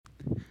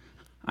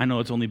I know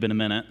it's only been a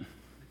minute.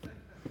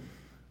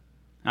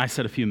 I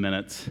said a few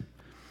minutes.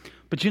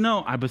 But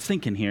I was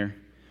thinking here,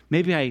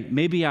 maybe I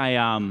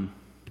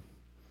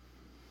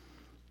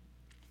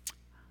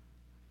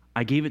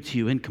gave it to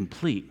you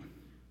incomplete.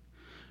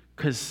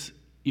 Because,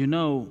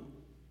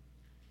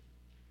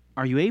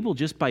 are you able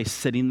just by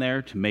sitting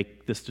there to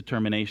make this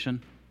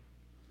determination?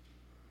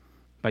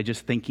 By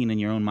just thinking in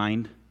your own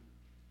mind?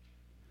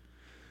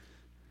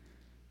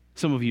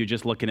 Some of you are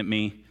just looking at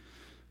me.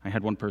 I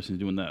had one person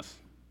doing this.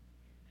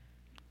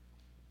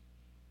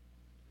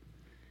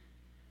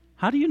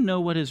 How do you know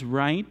what is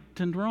right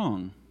and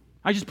wrong?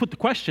 I just put the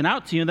question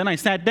out to you, and then I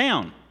sat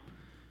down. Is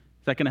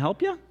that going to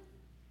help you?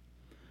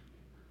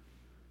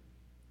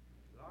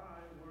 Thy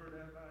word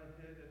have I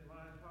hid in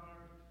my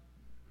heart,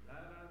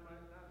 that I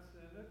might not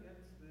sin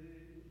against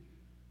thee.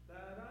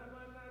 That I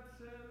might not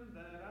sin,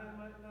 that I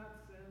might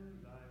not sin.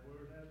 Thy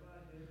word have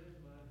I hid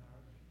in my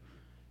heart.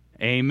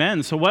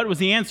 Amen. So what was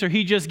the answer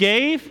he just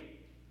gave?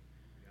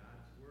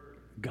 God's word.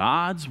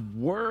 God's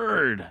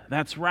word.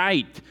 That's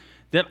right.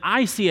 Did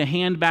I see a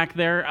hand back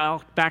there?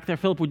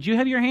 Philip, would you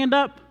have your hand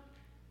up?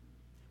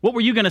 What were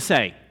you going to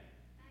say?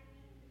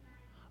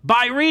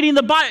 By reading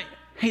the Bible.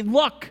 Hey,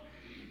 look.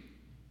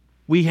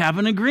 We have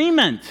an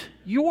agreement.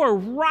 You're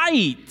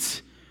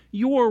right.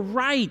 You're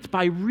right.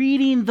 By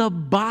reading the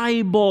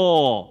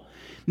Bible.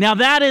 Now,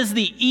 that is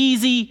the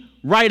easy,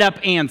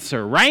 right-up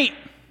answer, right?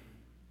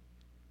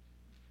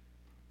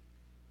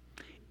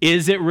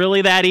 Is it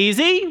really that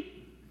easy?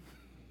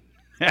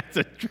 That's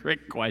a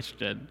trick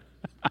question.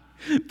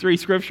 3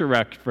 scripture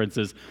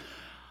references.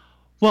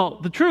 Well,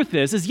 the truth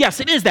is yes,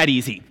 it is that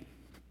easy.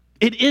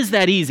 It is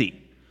that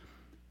easy.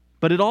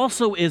 But it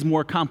also is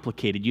more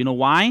complicated. You know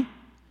why?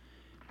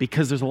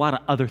 Because there's a lot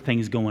of other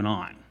things going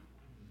on.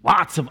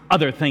 Lots of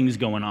other things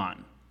going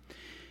on.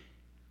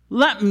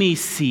 Let me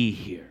see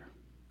here.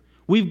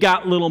 We've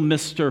got little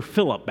Mr.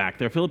 Philip back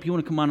there. Philip, you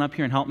want to come on up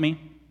here and help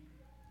me?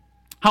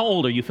 How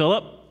old are you,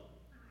 Philip?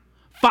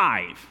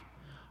 5.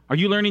 Are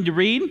you learning to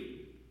read?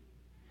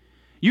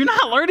 You're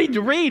not learning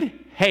to read?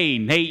 Hey,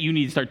 Nate, you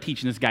need to start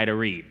teaching this guy to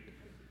read.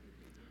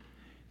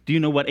 Do you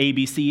know what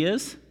ABC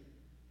is?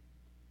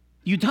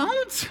 You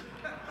don't?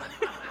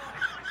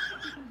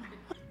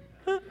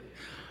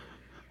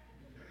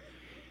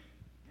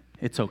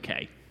 It's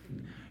okay.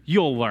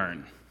 You'll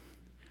learn.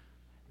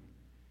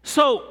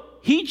 So,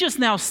 he just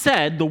now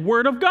said the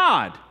Word of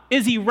God.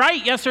 Is he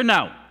right? Yes or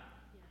no?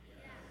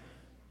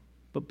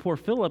 But poor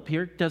Philip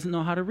here doesn't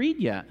know how to read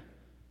yet.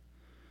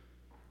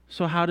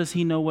 So how does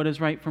he know what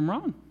is right from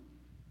wrong?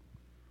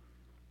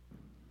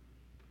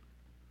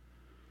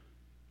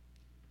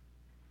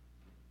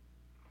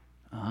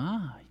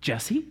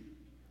 Jesse?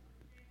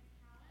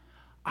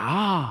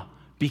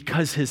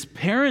 Because his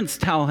parents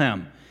tell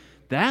him.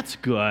 That's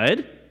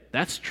good.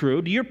 That's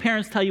true. Do your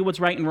parents tell you what's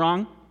right and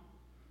wrong?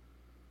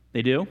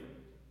 They do?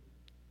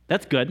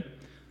 That's good.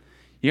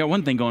 You got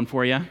one thing going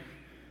for you.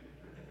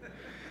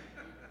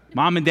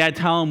 Mom and Dad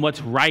tell him what's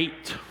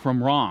right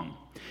from wrong.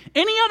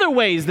 Any other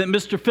ways that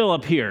Mr.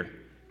 Philip here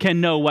can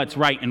know what's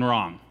right and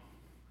wrong?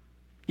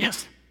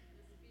 Yes.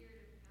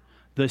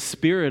 The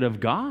Spirit of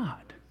God.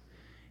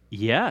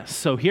 Yes.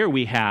 So here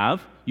we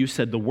have, you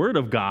said the Word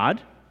of God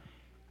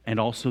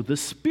and also the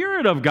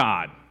Spirit of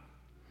God.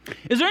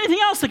 Is there anything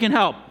else that can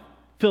help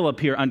Philip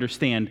here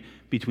understand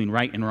between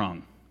right and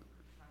wrong?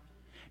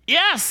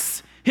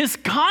 Yes. His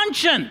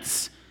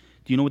conscience.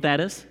 Do you know what that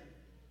is?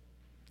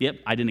 Yep,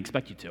 I didn't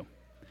expect you to.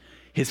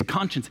 His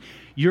conscience.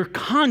 Your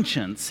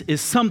conscience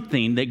is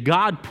something that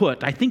God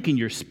put, I think, in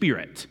your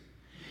spirit.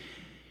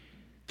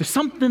 There's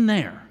something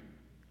there,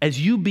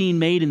 as you being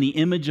made in the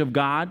image of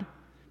God,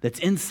 that's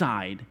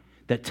inside,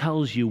 that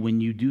tells you when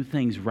you do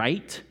things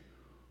right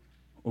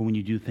or when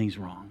you do things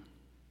wrong.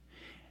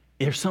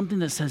 There's something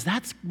that says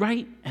that's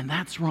right and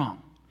that's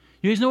wrong.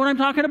 You guys know what I'm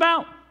talking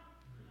about?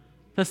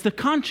 That's the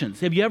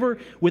conscience. Have you ever,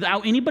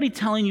 without anybody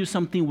telling you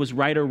something was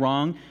right or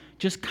wrong,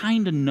 just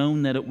kind of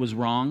known that it was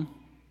wrong?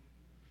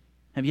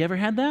 Have you ever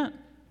had that?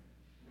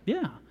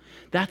 Yeah.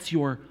 That's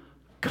your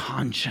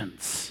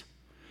conscience.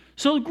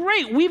 So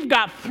great, we've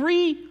got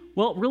 3,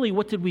 well, really,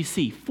 what did we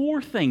see?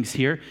 4 things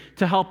here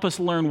to help us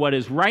learn what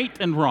is right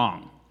and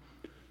wrong.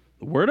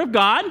 The Word of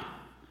God,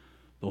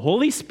 the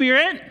Holy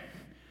Spirit,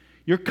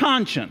 your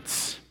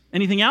conscience.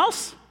 Anything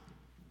else?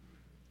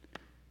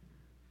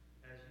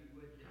 As you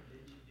would that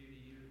you do to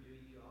you, do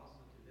you also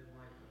to them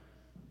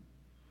likewise.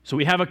 So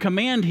we have a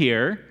command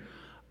here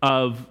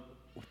of,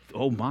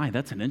 oh my,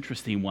 that's an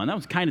interesting one. That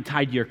was kind of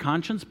tied to your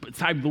conscience, but it's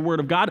tied to the Word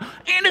of God,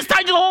 and it's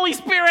tied to the Holy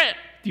Spirit.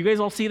 Do you guys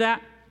all see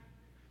that?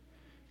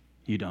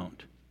 You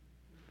don't.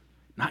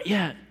 Not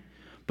yet.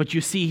 But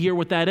you see here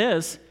what that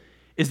is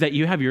that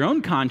you have your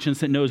own conscience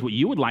that knows what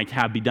you would like to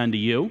have be done to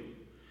you.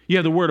 You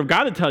have the Word of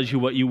God that tells you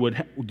what you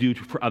would do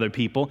for other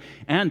people,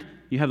 and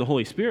you have the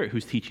Holy Spirit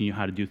who's teaching you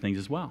how to do things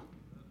as well.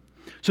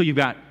 So you've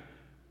got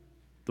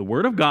the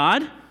Word of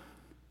God,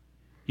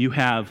 you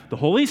have the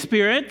Holy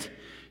Spirit,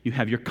 you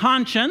have your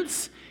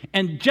conscience,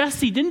 and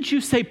Jesse, didn't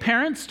you say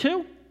parents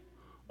too?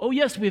 Oh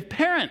yes, we have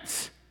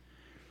parents.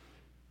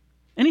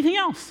 Anything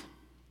else?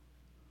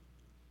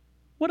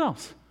 What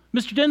else?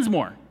 Mr.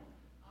 Dinsmore.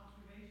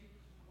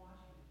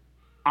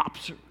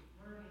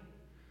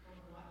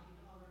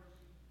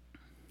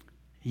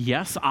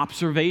 Yes,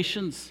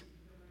 observations.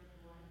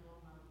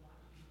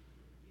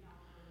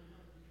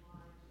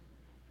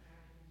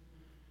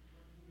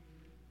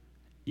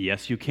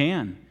 Yes, you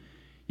can.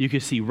 You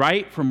can see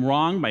right from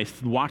wrong by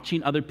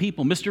watching other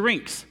people. Mr.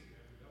 Rinks,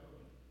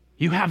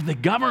 you have the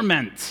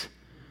government.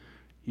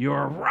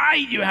 You're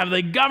right, you have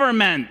the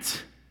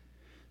government.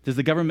 Does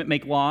the government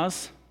make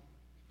laws?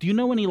 Do you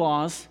know any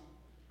laws?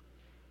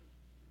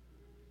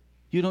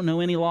 You don't know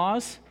any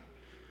laws?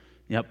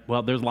 Yep,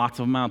 well, there's lots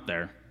of them out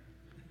there.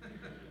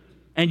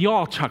 And you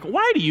all chuckle.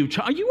 Why do you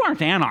chuckle? You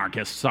aren't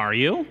anarchists, are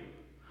you?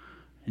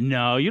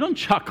 No, you don't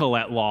chuckle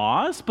at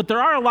laws, but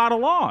there are a lot of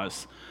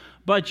laws.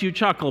 But you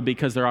chuckle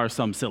because there are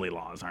some silly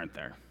laws, aren't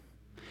there?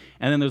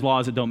 And then there's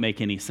laws that don't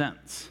make any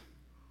sense.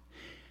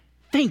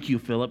 Thank you,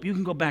 Philip. You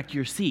can go back to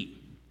your seat.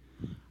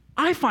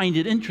 I find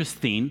it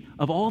interesting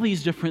of all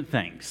these different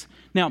things.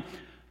 Now,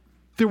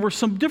 there were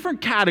some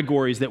different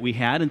categories that we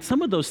had, and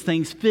some of those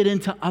things fit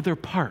into other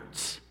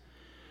parts.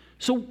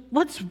 So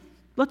let's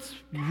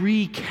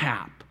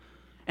recap,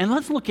 and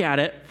let's look at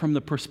it from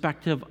the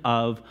perspective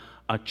of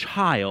a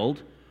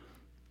child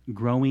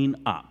growing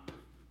up.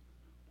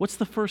 What's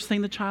the first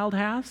thing the child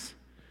has?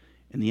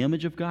 In the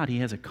image of God, he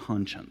has a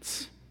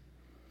conscience.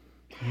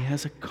 He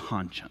has a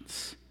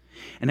conscience.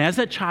 And as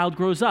that child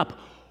grows up,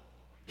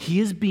 he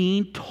is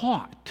being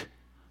taught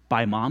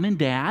by mom and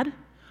dad,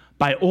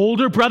 by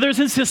older brothers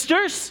and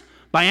sisters,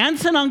 by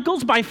aunts and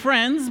uncles, by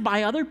friends,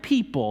 by other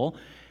people,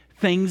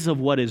 things of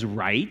what is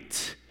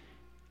right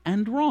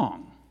and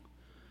wrong.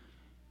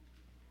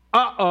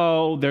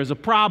 Uh-oh, there's a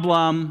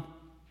problem.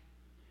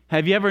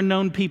 Have you ever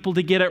known people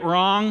to get it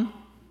wrong?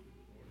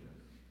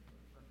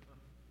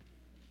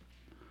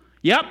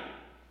 Yep,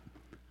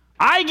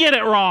 I get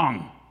it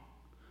wrong.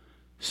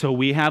 So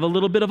we have a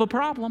little bit of a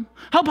problem.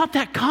 How about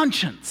that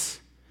conscience?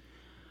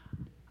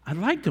 I'd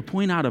like to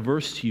point out a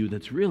verse to you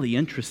that's really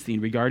interesting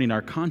regarding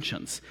our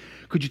conscience.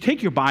 Could you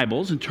take your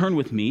Bibles and turn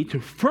with me to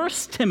 1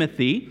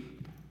 Timothy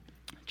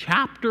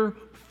chapter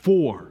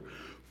 4.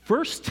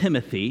 1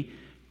 Timothy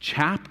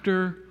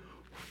chapter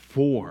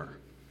 4.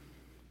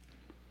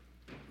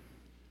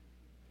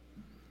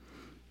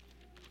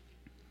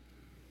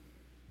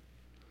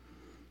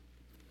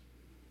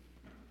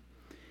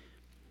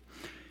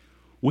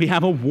 We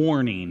have a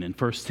warning in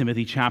 1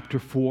 Timothy chapter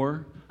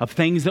 4 of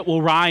things that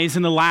will rise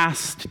in the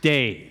last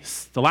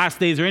days. The last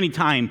days are any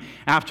time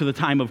after the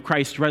time of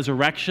Christ's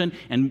resurrection,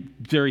 and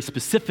very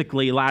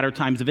specifically latter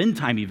times of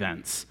end-time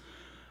events.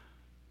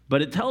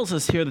 But it tells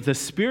us here that the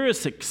Spirit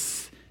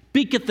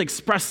speaketh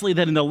expressly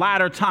that in the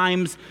latter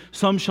times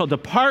some shall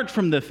depart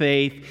from the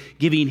faith,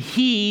 giving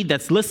heed,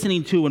 that's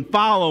listening to and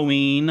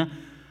following,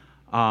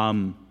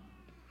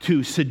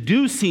 to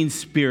seducing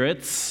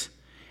spirits,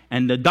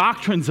 and the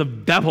doctrines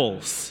of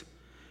devils,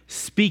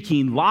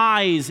 speaking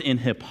lies in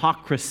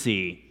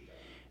hypocrisy.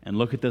 And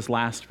look at this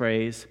last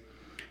phrase,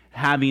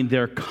 having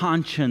their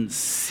conscience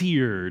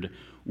seared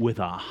with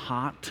a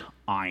hot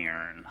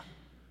iron.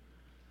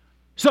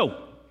 So,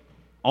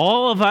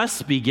 all of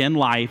us begin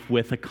life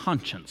with a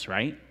conscience,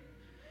 right?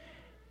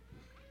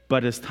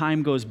 But as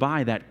time goes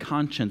by, that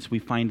conscience, we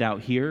find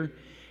out here,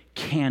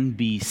 can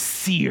be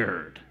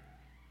seared.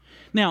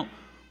 Now,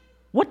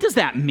 what does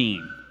that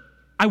mean?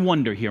 I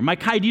wonder here.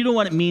 Micah, do you know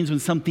what it means when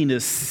something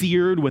is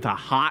seared with a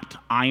hot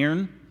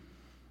iron?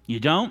 You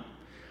don't?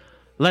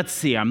 Let's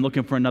see. I'm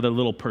looking for another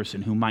little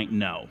person who might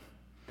know.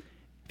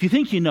 If you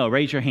think you know,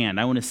 raise your hand.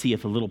 I want to see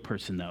if a little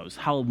person knows.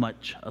 How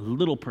much a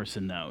little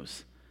person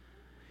knows.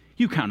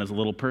 You count as a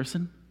little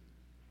person.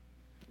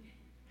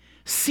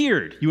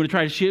 Seared. You want to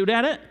try to shoot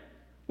at it?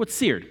 What's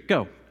seared?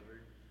 Go.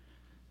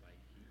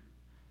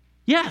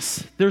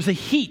 Yes, there's a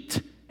heat.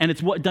 And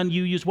it's what done?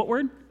 You use what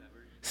word?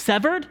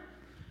 Severed?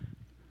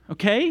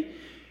 Okay?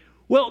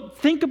 Well,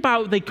 think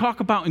about, they talk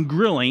about in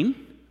grilling,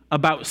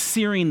 about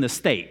searing the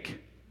steak.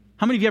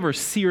 How many of you ever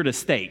seared a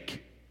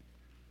steak?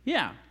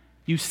 Yeah,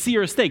 you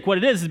sear a steak. What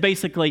it is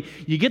basically,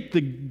 you get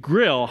the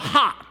grill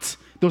hot,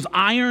 those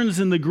irons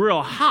in the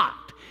grill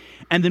hot,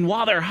 and then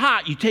while they're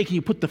hot, you take and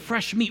you put the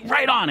fresh meat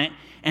right on it,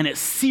 and it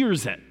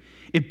sears it.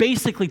 It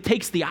basically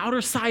takes the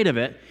outer side of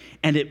it,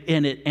 and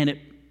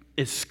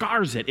it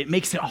scars it. It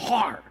makes it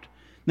hard.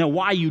 Now,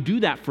 why you do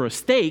that for a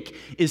steak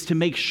is to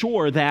make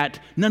sure that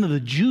none of the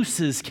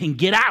juices can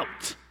get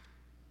out.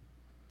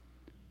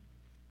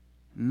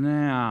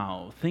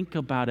 Now, think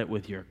about it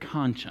with your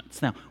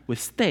conscience. Now, with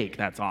steak,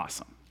 that's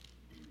awesome.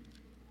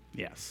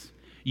 Yes.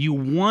 You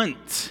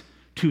want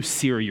to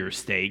sear your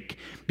steak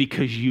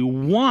because you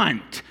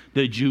want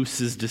the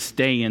juices to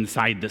stay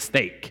inside the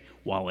steak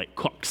while it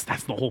cooks.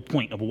 That's the whole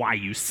point of why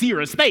you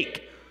sear a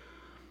steak.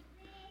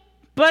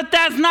 But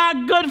that's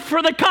not good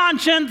for the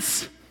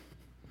conscience.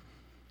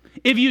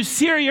 If you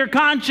sear your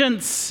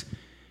conscience,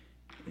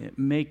 it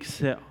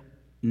makes it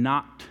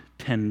not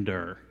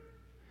tender.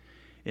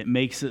 It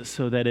makes it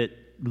so that it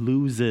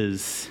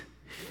loses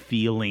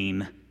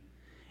feeling,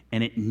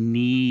 and it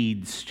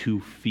needs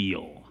to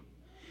feel.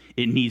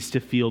 It needs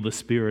to feel the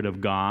Spirit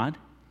of God.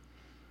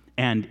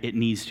 and it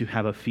needs to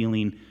have a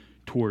feeling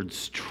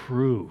towards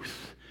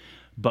truth.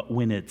 But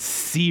when it's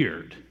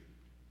seared,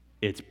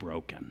 it's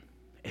broken.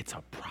 It's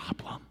a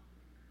problem.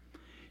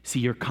 See,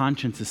 your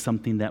conscience is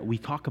something that we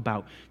talk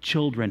about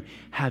children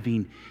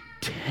having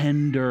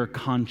tender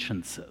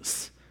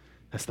consciences.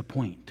 That's the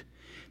point.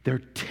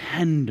 They're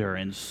tender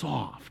and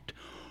soft.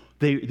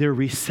 They're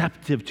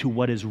receptive to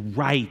what is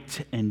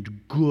right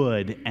and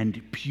good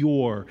and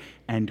pure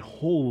and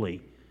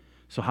holy.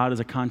 So how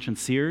does a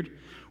conscience seared?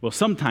 Well,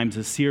 sometimes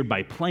it's seared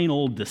by plain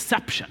old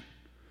deception,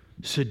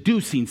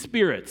 seducing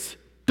spirits,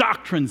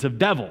 doctrines of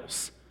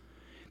devils.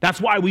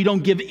 That's why we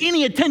don't give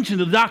any attention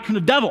to the doctrine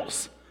of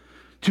devils,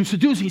 to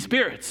seducing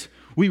spirits.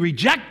 We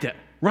reject it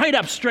right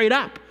up, straight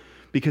up,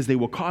 because they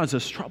will cause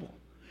us trouble.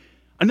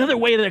 Another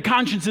way that a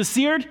conscience is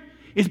seared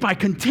is by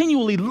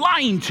continually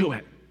lying to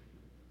it.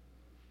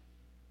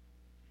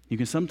 You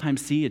can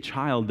sometimes see a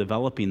child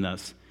developing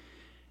this,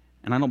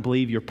 and I don't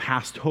believe you're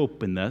past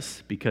hope in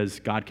this because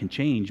God can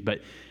change,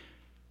 but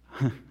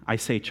I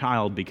say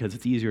child because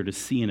it's easier to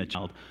see in a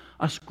child.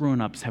 Us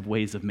grown-ups have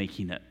ways of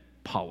making it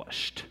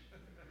polished.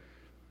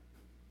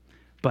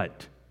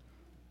 But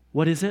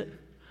what is it?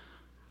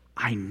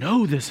 I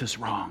know this is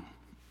wrong,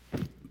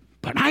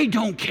 but I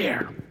don't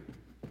care.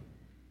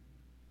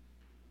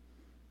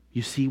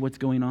 You see what's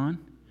going on?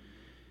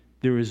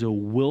 There is a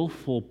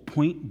willful,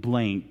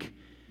 point-blank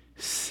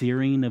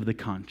searing of the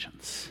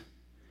conscience.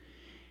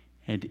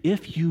 And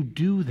if you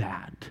do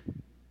that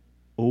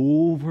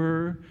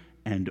over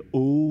and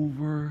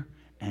over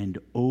and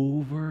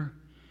over,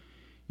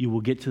 you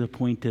will get to the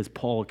point, as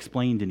Paul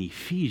explained in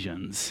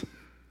Ephesians,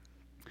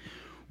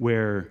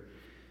 where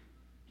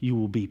you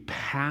will be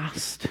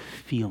past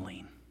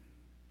feeling.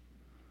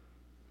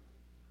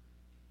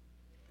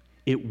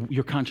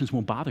 Your conscience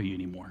won't bother you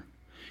anymore.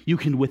 You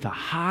can, with a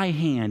high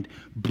hand,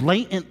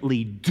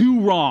 blatantly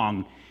do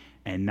wrong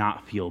and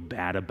not feel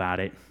bad about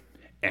it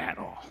at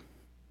all.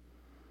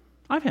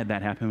 I've had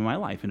that happen in my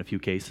life in a few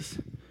cases.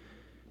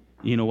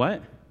 You know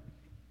what?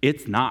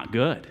 It's not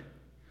good.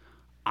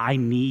 I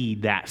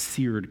need that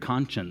seared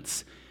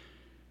conscience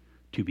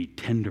to be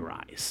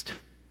tenderized.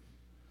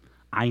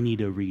 I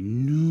need a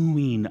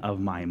renewing of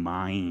my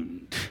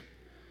mind.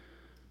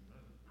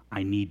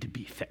 I need to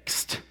be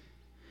fixed.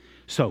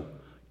 So,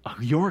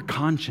 your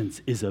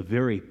conscience is a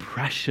very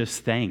precious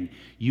thing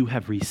you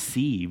have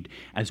received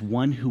as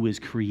one who is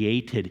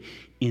created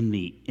in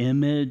the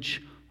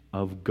image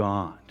of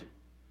God.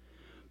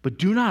 But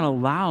do not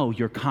allow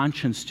your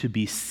conscience to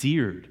be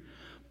seared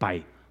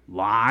by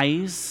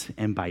lies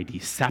and by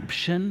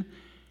deception,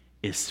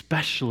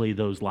 especially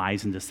those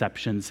lies and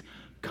deceptions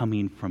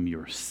coming from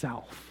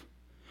yourself.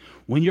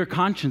 When your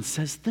conscience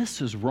says this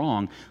is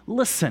wrong,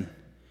 listen,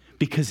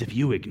 because if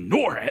you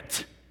ignore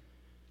it,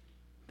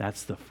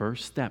 that's the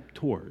first step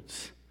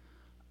towards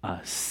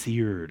a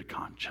seared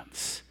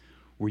conscience,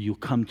 where you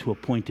come to a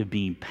point of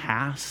being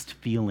past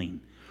feeling,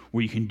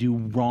 where you can do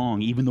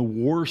wrong, even the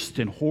worst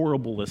and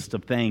horriblest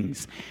of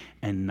things,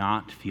 and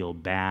not feel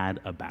bad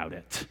about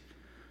it.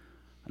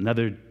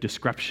 Another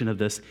description of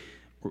this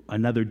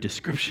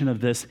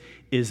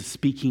is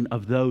speaking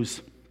of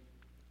those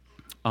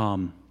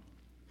who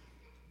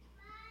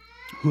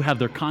have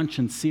their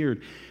conscience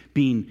seared,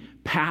 being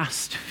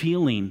past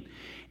feeling,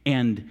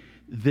 and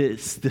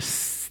this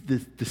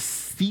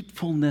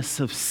deceitfulness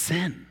of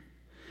sin.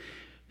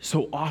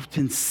 So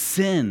often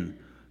sin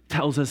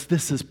tells us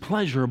this is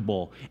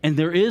pleasurable, and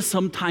there is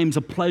sometimes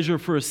a pleasure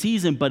for a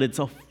season, but it's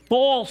a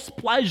false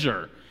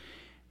pleasure.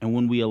 And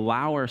when we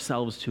allow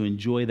ourselves to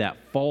enjoy that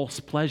false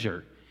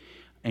pleasure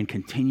and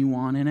continue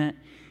on in it,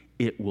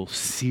 it will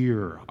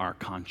sear our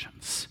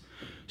conscience.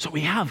 So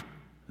we have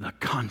the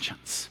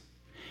conscience.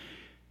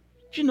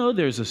 Do you know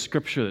there's a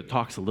scripture that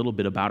talks a little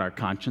bit about our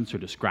conscience or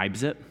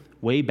describes it?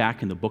 Way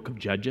back in the book of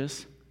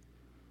Judges.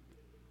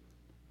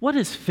 What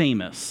is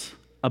famous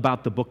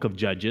about the book of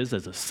Judges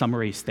as a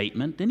summary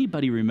statement?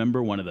 Anybody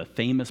remember one of the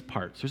famous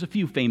parts? There's a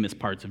few famous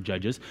parts of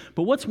Judges,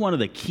 but what's one of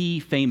the key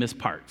famous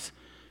parts?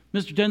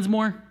 Mr.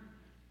 Densmore?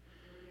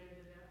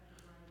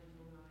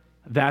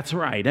 That's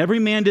right. Every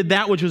man did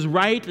that which was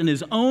right in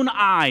his own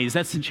eyes.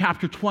 That's in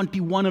chapter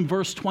 21 and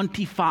verse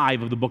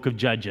 25 of the book of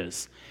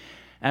Judges.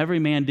 Every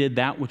man did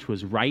that which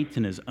was right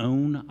in his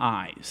own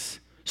eyes.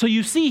 So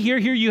you see here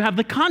you have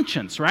the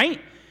conscience,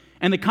 right?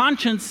 And the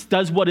conscience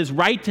does what is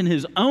right in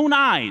his own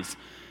eyes.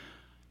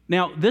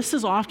 Now, this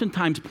is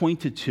oftentimes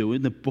pointed to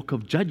in the book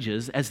of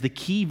Judges as the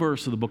key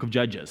verse of the book of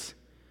Judges.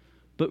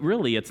 But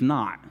really, it's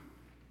not.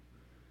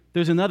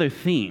 There's another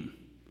theme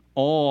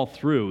all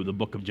through the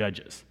book of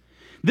Judges.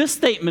 This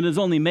statement is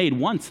only made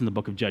once in the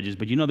book of Judges,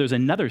 but you know there's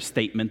another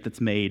statement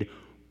that's made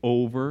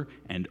over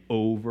and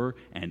over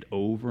and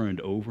over and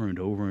over and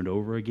over and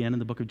over again in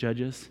the book of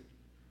Judges.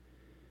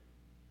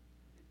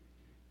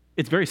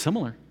 It's very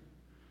similar.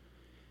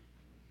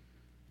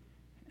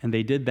 And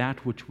they did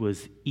that which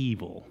was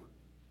evil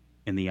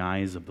in the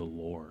eyes of the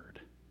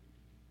Lord.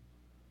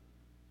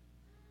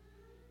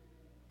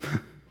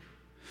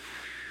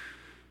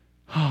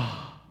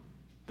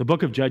 The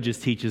book of Judges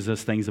teaches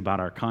us things about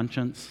our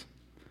conscience,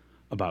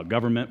 about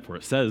government, for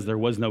it says there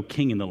was no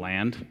king in the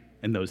land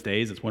in those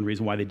days. It's one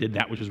reason why they did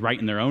that which was right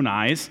in their own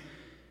eyes,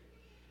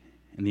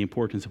 and the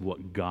importance of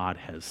what God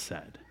has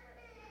said.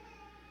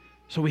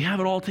 So we have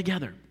it all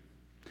together.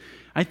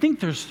 I think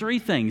there's three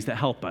things that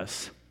help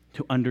us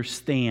to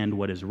understand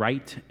what is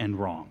right and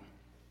wrong.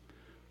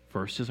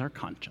 First is our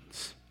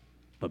conscience.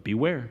 But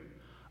beware,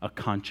 a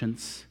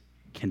conscience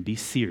can be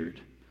seared.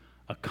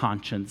 A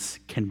conscience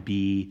can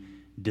be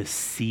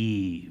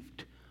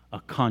deceived.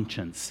 A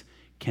conscience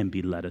can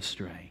be led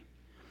astray.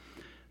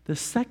 The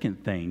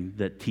second thing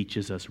that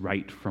teaches us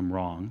right from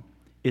wrong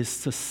is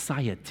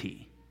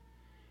society,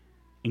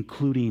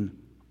 including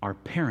our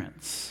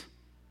parents,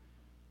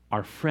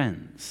 our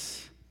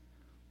friends,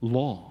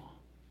 law,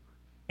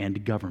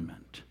 and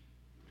government.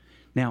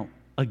 Now,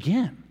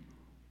 again,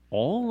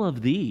 all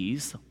of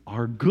these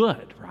are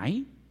good,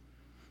 right?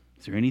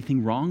 Is there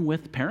anything wrong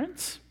with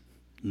parents?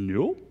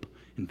 Nope.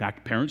 In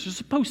fact, parents are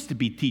supposed to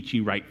be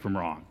teaching right from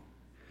wrong.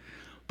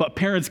 But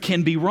parents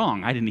can be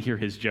wrong. I didn't hear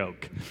his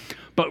joke.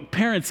 But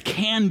parents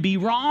can be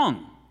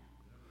wrong.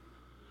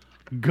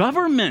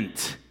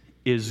 Government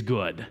is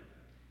good.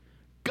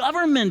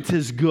 Government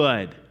is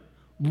good.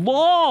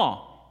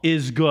 Law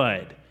is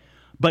good.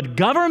 But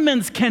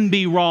governments can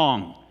be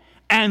wrong.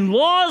 And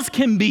laws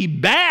can be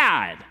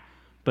bad.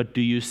 But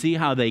do you see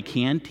how they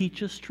can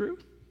teach us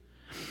truth?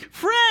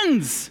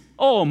 Friends,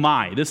 oh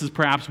my, this is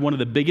perhaps one of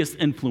the biggest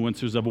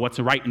influencers of what's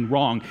right and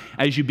wrong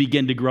as you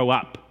begin to grow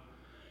up.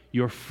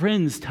 Your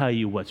friends tell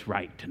you what's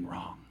right and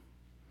wrong.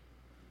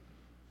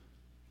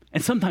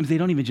 And sometimes they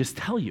don't even just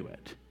tell you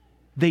it.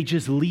 They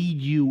just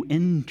lead you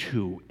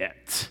into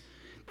it.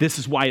 This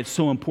is why it's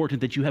so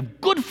important that you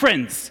have good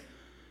friends.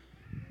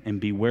 And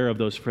beware of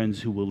those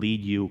friends who will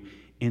lead you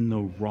in the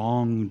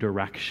wrong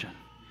direction.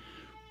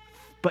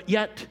 But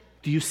yet,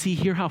 do you see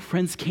here how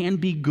friends can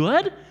be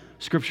good?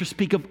 Scripture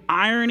speak of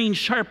ironing,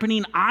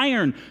 sharpening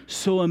iron.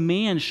 So a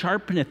man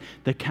sharpeneth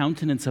the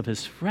countenance of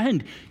his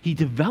friend. He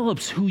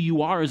develops who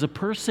you are as a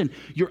person,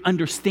 your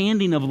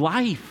understanding of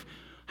life,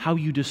 how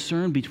you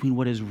discern between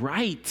what is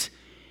right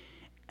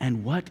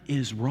and what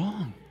is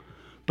wrong.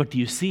 But do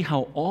you see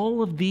how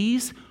all of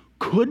these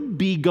could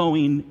be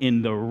going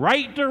in the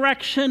right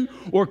direction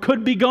or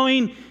could be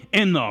going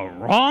in the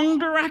wrong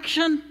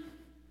direction?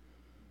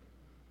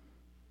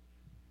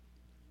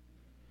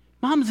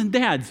 Moms and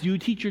dads, do you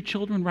teach your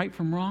children right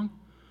from wrong?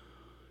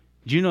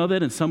 Do you know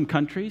that in some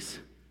countries,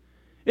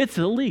 it's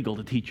illegal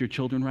to teach your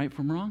children right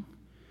from wrong?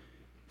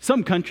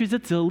 Some countries,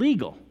 it's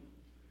illegal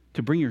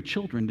to bring your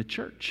children to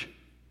church.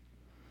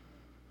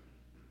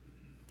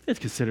 It's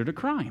considered a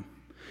crime.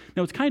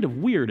 Now, what's kind of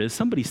weird is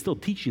somebody's still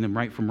teaching them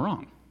right from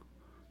wrong.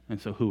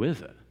 And so who is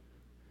it?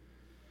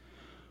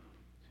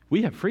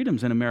 We have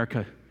freedoms in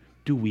America.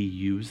 Do we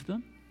use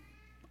them?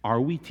 Are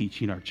we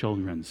teaching our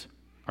children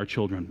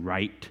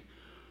right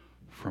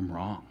from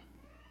wrong?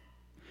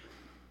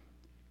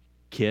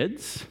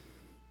 Kids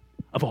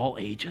of all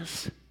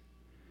ages,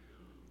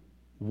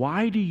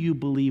 why do you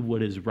believe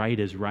what is right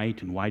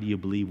and why do you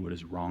believe what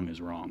is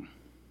wrong?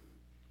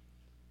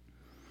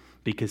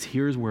 Because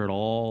here's where it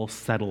all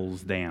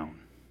settles down.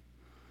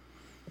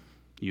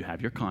 You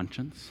have your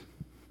conscience,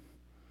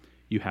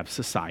 you have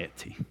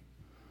society,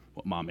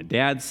 what mom and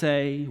dad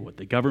say, what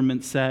the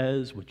government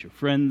says, what your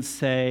friends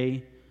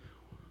say,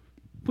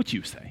 what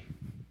you say,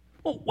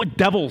 well, what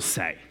devils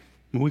say.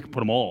 I mean, we can put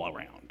them all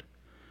around.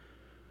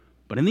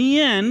 But in the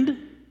end,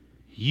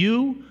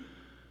 you,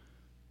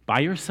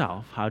 by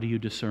yourself, how do you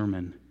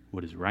discern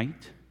what is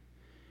right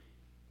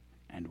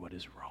and what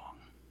is wrong?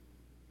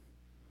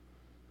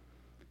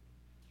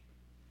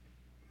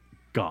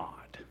 God.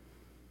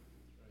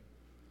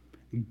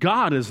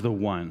 God is the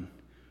one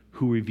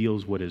who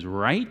reveals what is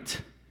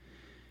right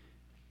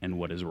and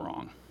what is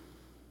wrong.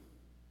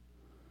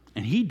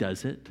 And he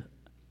does it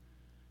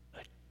a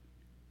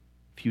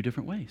few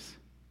different ways.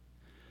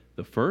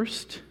 The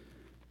first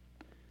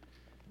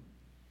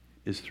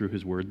is through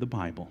his word, the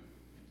Bible.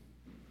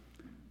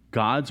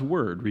 God's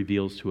word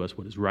reveals to us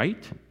what is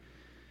right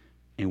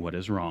and what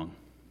is wrong.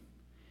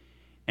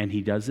 And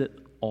he does it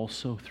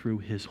also through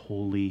his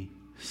Holy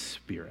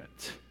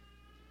Spirit.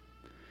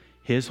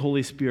 His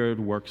Holy Spirit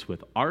works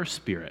with our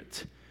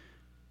spirit,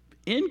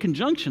 in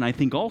conjunction, I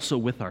think, also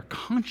with our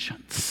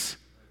conscience,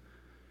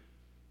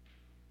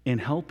 in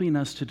helping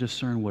us to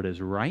discern what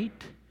is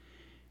right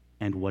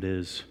and what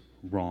is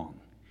wrong,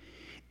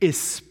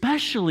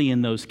 especially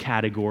in those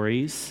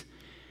categories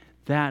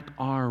that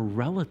are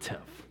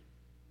relative.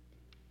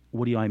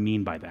 What do I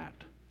mean by that?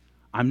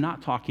 I'm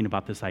not talking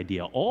about this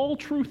idea, all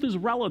truth is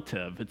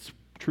relative.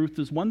 Truth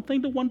is one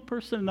thing to one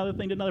person, another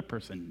thing to another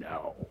person.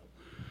 No.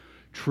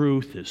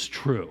 Truth is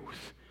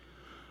truth.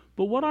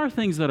 But what are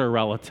things that are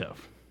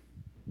relative?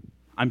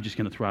 I'm just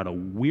going to throw out a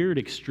weird,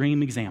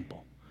 extreme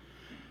example.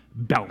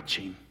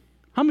 Belching.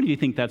 How many of you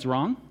think that's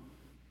wrong?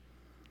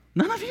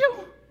 None of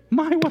you?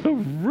 My, what a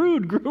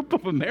rude group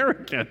of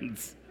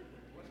Americans.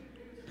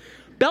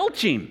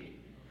 Belching.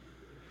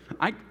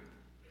 I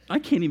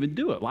can't even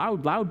do it.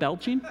 Loud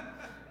belching.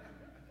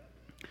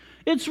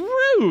 It's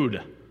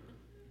rude.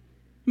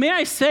 May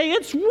I say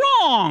it's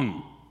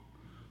wrong.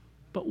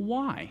 But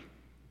why?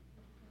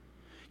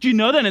 Do you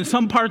know that in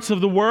some parts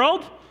of the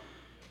world,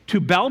 to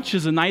belch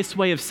is a nice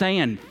way of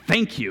saying,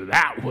 thank you,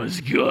 that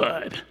was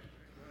good.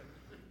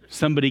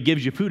 Somebody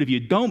gives you food. If you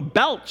don't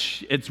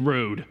belch, it's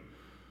rude.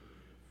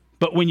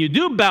 But when you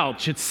do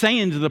belch, it's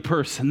saying to the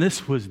person,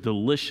 this was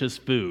delicious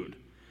food.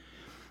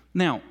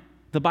 Now,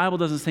 the Bible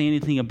doesn't say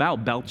anything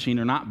about belching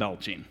or not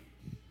belching.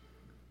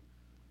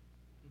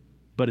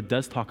 But it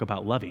does talk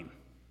about loving.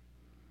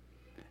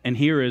 And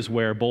here is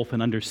where both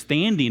an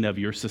understanding of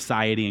your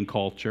society and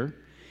culture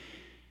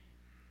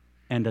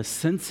and a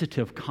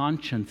sensitive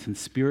conscience and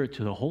spirit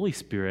to the Holy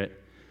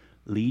Spirit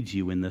leads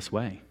you in this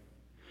way.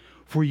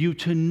 For you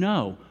to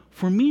know,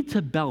 for me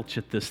to belch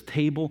at this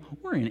table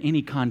or in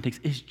any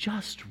context is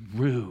just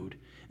rude.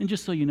 And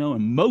just so you know,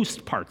 in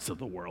most parts of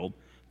the world,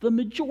 the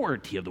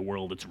majority of the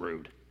world, it's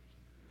rude.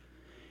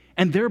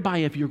 And thereby,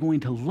 if you're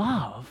going to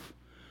love,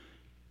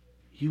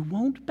 you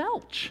won't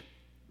belch.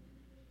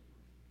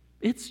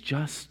 It's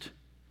just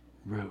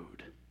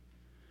rude.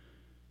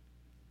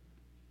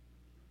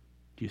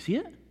 Do you see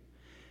it?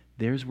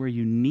 There's where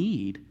you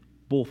need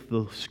both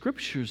the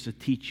scriptures to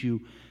teach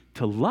you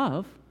to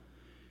love,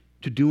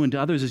 to do unto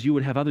others as you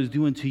would have others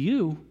do unto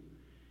you,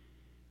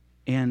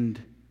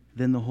 and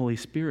then the Holy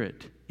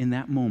Spirit in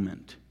that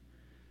moment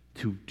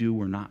to do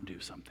or not do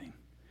something.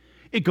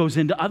 It goes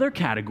into other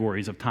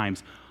categories of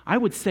times. I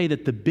would say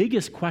that the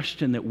biggest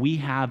question that we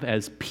have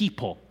as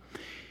people,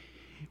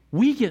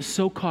 we get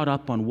so caught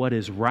up on what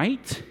is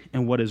right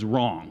and what is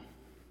wrong.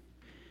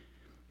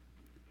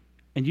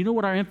 And you know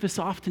what our emphasis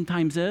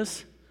oftentimes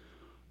is?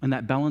 On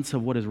that balance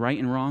of what is right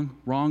and wrong.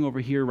 Wrong over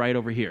here, right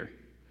over here.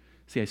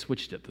 See, I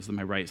switched it. This is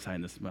my right side.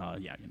 And this,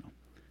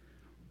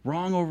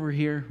 wrong over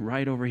here,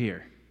 right over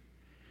here.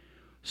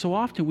 So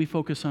often we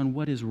focus on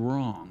what is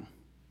wrong.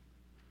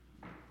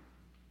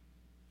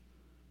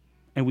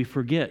 And we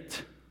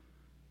forget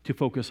to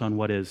focus on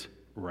what is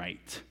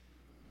right.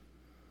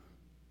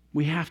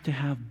 We have to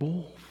have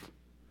both.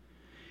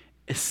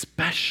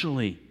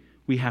 Especially,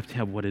 we have to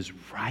have what is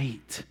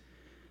right.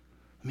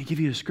 Let me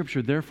give you a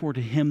scripture. Therefore, to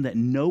him that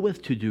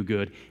knoweth to do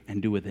good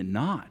and doeth it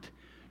not,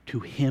 to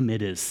him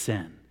it is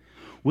sin.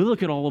 We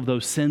look at all of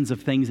those sins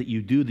of things that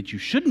you do that you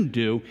shouldn't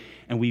do,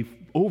 and we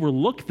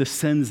overlook the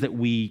sins that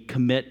we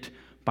commit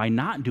by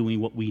not doing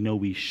what we know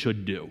we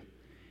should do.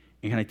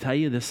 And can I tell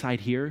you, this side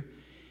here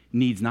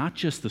needs not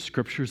just the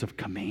scriptures of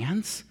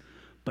commands,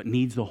 but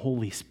needs the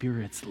Holy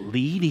Spirit's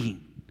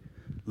leading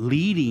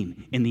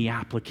in the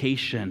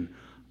application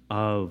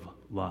of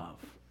love.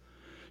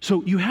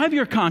 So you have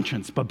your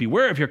conscience, but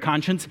beware of your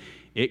conscience.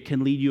 It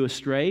can lead you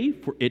astray,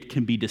 for it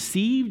can be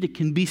deceived, it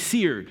can be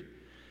seared.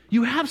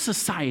 You have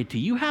society,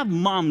 you have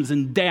moms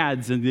and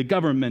dads and the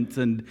government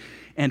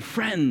and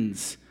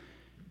friends.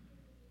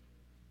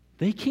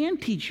 They can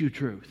teach you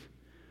truth.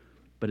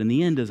 But in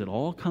the end, does it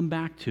all come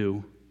back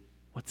to,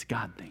 what's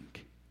God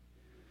think?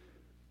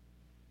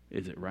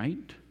 Is it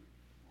right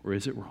or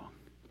is it wrong?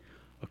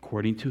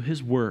 According to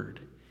his word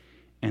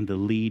and the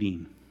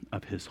leading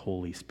of his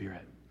Holy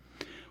Spirit.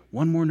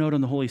 One more note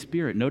on the Holy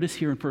Spirit. Notice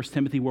here in 1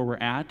 Timothy where we're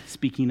at,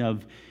 speaking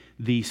of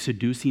the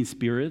seducing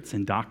spirits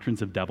and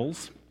doctrines of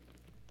devils.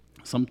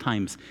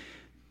 Sometimes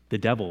the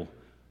devil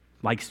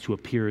likes to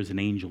appear as an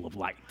angel of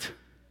light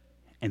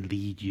and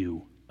lead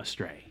you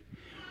astray,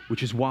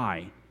 which is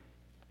why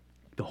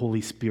the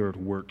Holy Spirit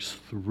works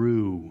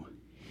through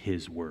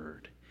his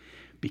word.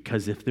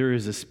 Because if there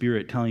is a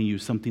spirit telling you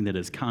something that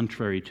is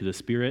contrary to the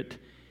Spirit,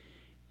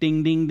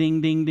 ding, ding, ding,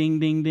 ding, ding,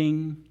 ding,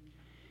 ding,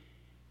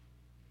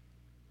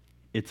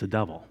 it's a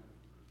devil.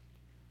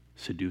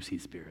 Seducing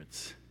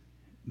spirits.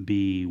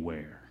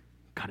 Beware.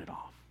 Cut it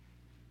off.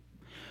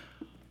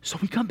 So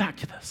we come back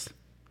to this.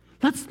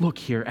 Let's look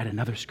here at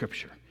another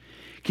scripture.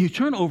 Can you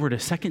turn over to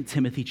 2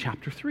 Timothy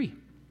chapter 3?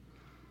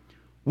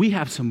 We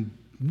have some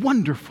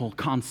wonderful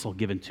counsel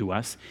given to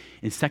us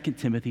in 2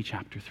 Timothy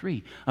chapter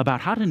 3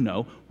 about how to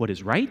know what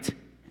is right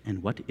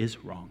and what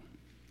is wrong.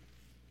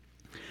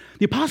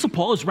 The Apostle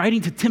Paul is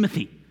writing to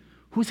Timothy,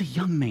 who is a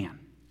young man.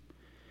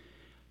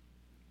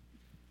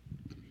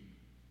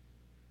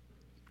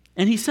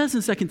 And he says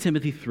in 2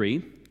 Timothy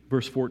 3,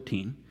 verse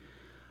 14,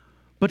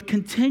 "But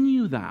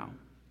continue thou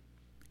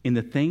in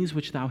the things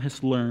which thou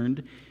hast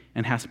learned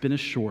and hast been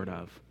assured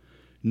of,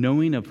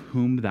 knowing of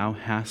whom thou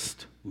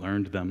hast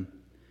learned them.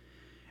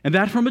 And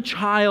that from a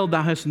child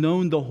thou hast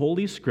known the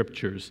holy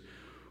scriptures,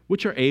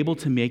 which are able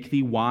to make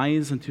thee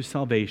wise unto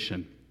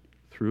salvation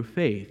through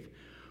faith,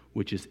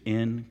 which is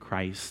in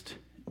Christ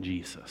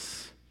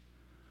Jesus."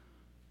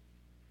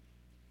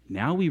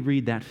 Now we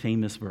read that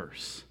famous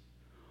verse.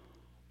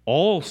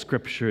 All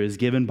scripture is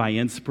given by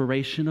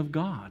inspiration of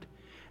God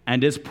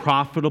and is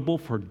profitable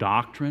for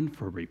doctrine,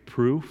 for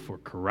reproof, for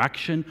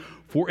correction,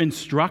 for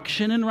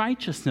instruction in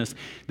righteousness,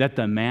 that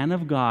the man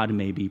of God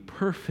may be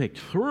perfect,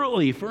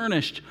 thoroughly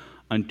furnished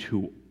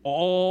unto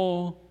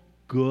all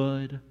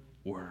good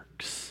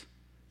works.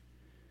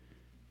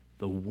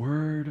 The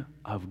Word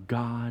of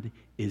God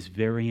is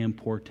very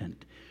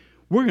important.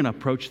 We're going to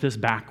approach this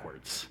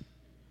backwards.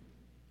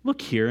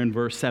 Look here in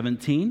verse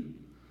 17.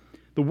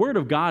 The Word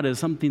of God is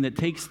something that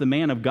takes the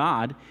man of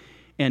God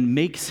and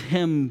makes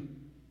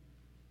him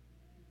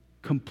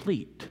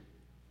complete,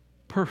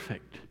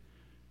 perfect,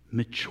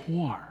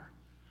 mature.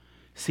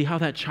 See how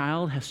that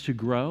child has to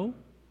grow?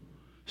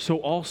 So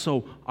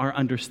also our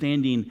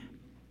understanding,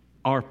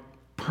 our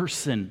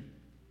person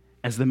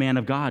as the man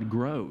of God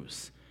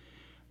grows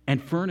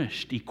and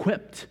furnished,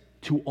 equipped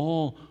to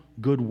all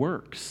good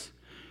works.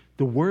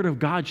 The Word of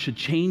God should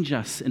change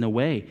us in a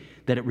way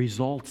that it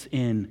results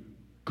in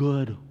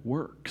good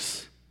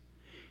works.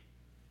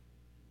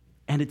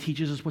 And it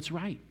teaches us what's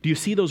right. Do you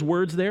see those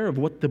words there of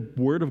what the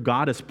Word of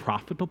God is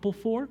profitable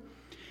for?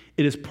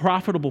 It is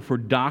profitable for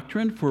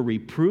doctrine, for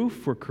reproof,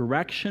 for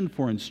correction,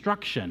 for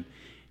instruction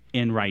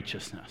in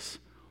righteousness.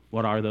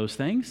 What are those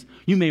things?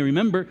 You may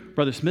remember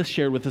Brother Smith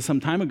shared with us some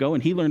time ago,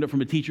 and he learned it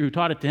from a teacher who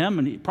taught it to him,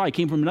 and it probably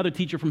came from another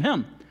teacher from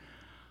him.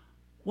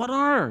 What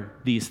are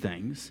these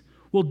things?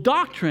 Well,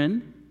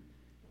 doctrine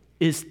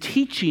is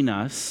teaching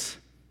us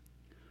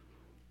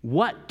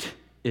what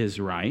is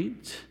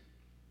right.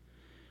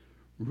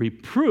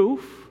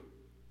 Reproof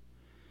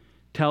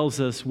tells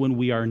us when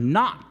we are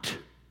not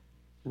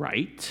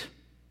right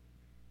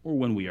or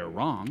when we are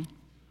wrong.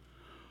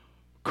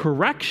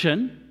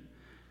 Correction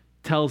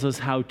tells us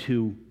how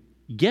to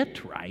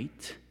get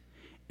right.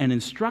 And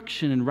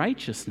instruction in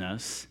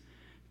righteousness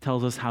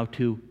tells us how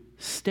to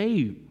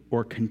stay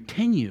or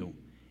continue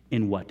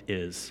in what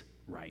is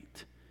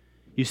right.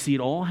 You see,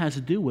 it all has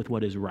to do with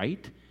what is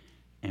right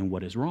and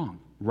what is wrong.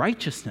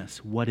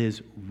 Righteousness, what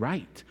is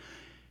right.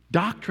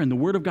 Doctrine, the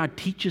Word of God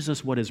teaches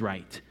us what is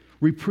right.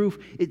 Reproof,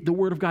 the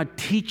Word of God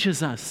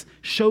teaches us,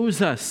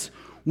 shows us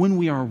when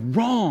we are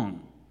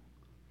wrong,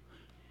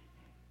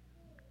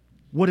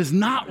 what is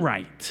not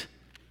right.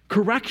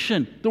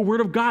 Correction, the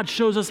Word of God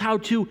shows us how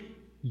to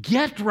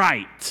get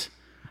right,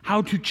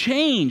 how to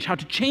change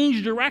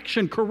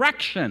direction,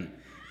 correction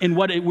in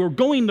what we're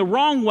going the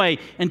wrong way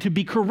and to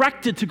be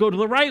corrected to go to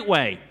the right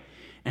way.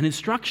 And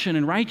instruction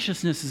in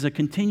righteousness is a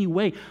continued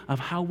way of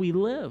how we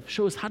live,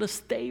 shows how to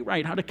stay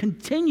right, how to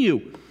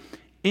continue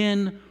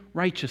in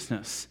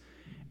righteousness.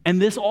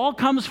 And this all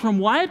comes from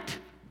what?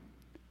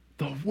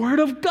 The Word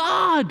of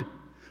God,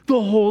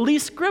 the Holy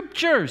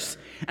Scriptures.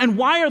 And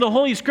why are the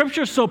Holy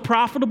Scriptures so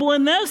profitable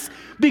in this?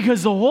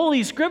 Because the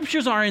Holy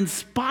Scriptures are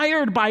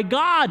inspired by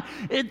God.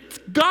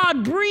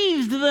 God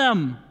breathed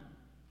them.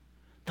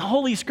 The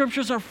Holy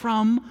Scriptures are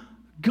from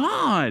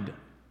God.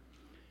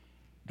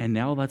 And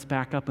now let's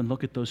back up and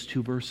look at those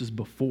two verses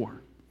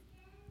before.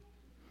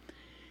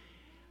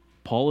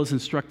 Paul is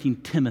instructing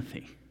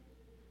Timothy.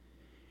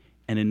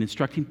 And in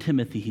instructing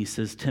Timothy, he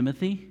says,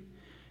 Timothy,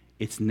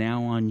 it's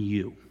now on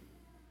you.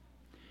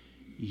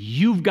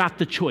 You've got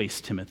the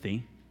choice,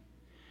 Timothy.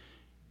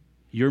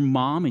 Your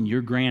mom and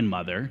your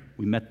grandmother,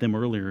 we met them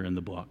earlier in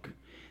the book,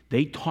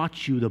 they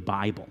taught you the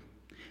Bible.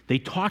 They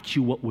taught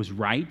you what was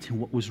right and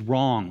what was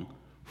wrong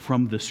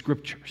from the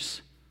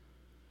Scriptures.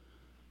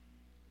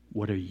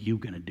 What are you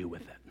going to do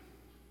with it?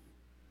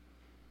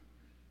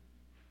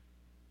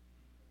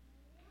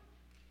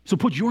 So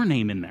put your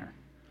name in there.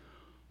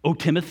 Oh,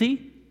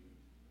 Timothy?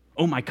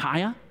 Oh,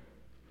 Micaiah?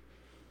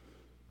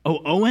 Oh,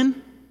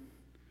 Owen?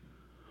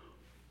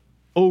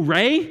 Oh,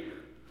 Ray?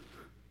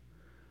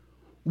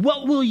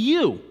 What will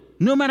you,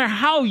 no matter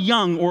how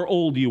young or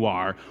old you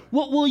are,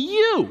 what will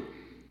you,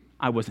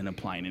 I wasn't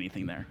implying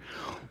anything there,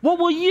 what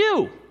will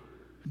you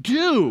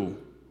do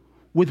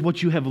with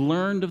what you have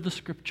learned of the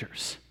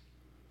Scriptures?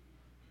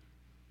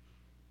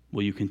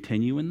 Will you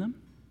continue in them?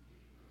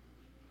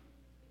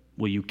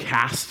 Will you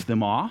cast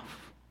them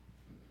off?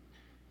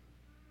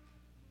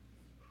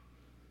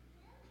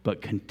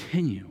 But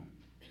continue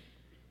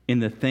in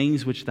the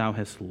things which thou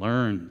hast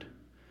learned.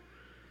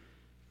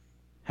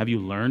 Have you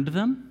learned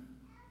them?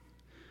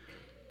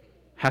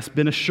 Hast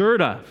been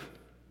assured of?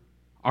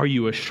 Are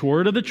you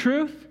assured of the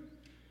truth?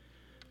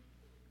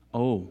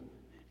 Oh,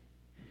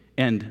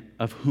 and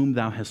of whom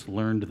thou hast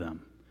learned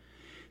them.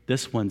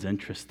 This one's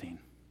interesting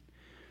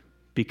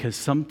because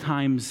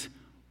sometimes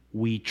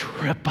we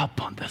trip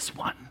up on this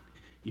one.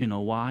 You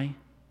know why?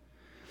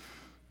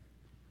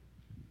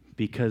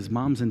 Because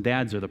moms and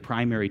dads are the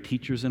primary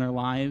teachers in our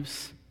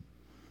lives,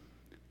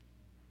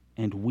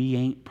 and we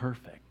ain't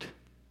perfect.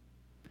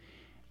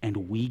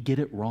 And we get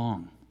it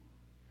wrong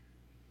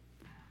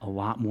a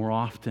lot more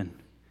often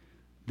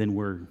than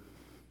we're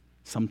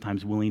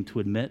sometimes willing to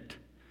admit.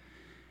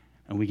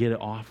 And we get it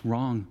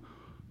wrong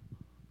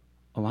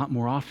a lot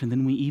more often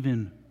than we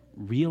even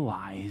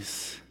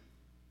realize.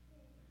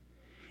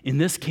 In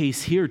this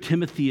case here,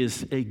 Timothy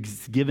is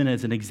given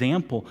as an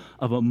example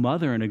of a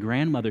mother and a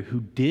grandmother who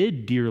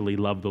did dearly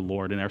love the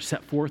Lord and are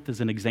set forth as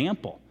an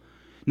example.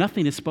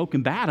 Nothing is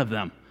spoken bad of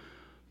them,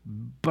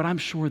 but I'm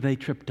sure they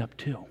tripped up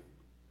too.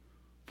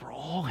 For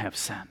all have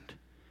sinned.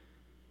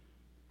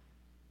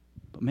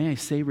 But may I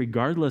say,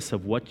 regardless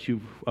of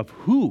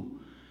who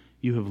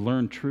you have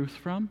learned truth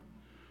from,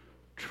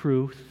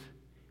 truth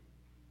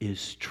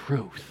is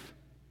truth.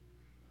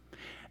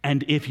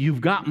 And if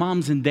you've got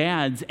moms and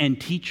dads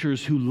and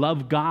teachers who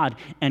love God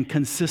and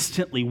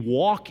consistently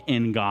walk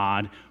in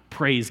God,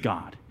 praise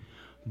God.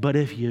 But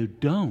if you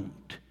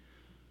don't,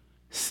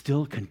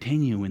 still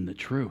continue in the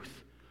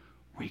truth,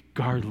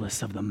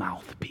 regardless of the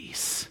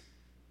mouthpiece.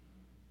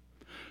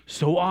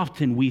 So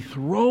often we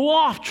throw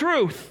off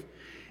truth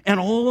and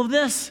all of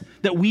this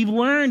that we've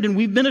learned and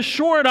we've been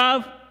assured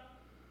of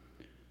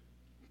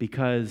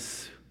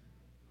because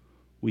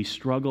we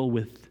struggle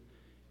with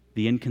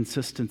the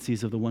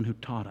inconsistencies of the one who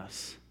taught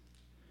us.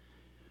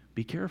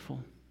 Be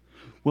careful.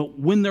 Well,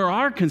 when there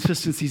are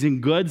consistencies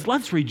in goods,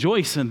 let's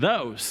rejoice in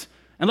those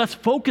and let's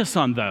focus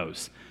on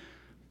those.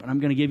 But I'm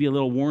going to give you a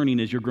little warning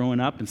as you're growing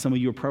up, and some of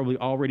you are probably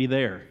already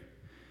there.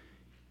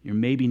 You're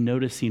maybe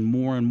noticing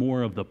more and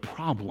more of the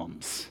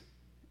problems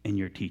in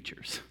your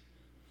teachers,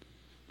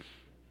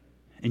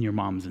 in your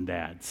moms and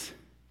dads.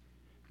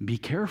 Be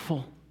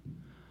careful.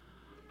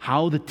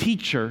 How the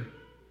teacher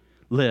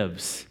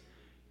lives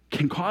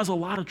can cause a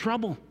lot of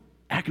trouble,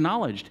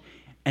 acknowledged.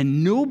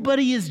 And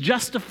nobody is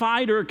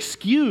justified or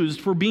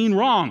excused for being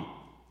wrong.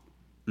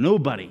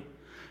 Nobody.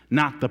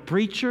 Not the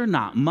preacher,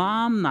 not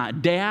mom,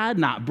 not dad,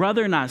 not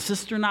brother, not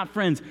sister, not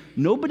friends.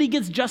 Nobody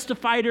gets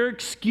justified or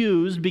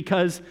excused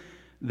because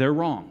they're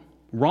wrong.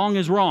 Wrong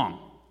is wrong.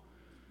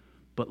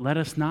 But let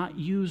us not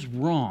use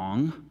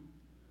wrong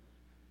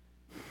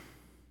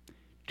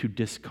to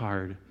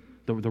discard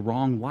the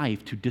wrong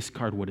life, to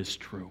discard what is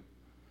true.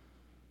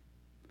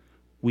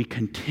 We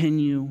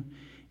continue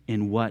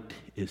in what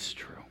is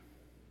true.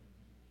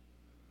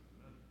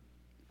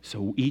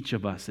 So each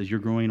of us, as you're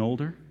growing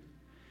older,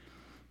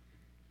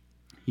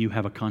 you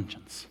have a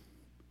conscience.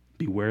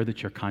 Beware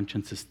that your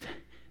conscience is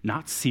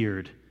not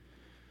seared,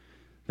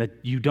 that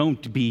you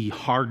don't be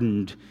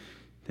hardened,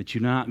 that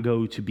you not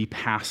go to be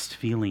past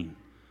feeling,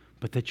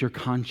 but that your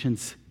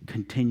conscience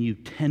continue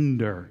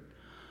tender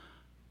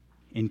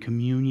in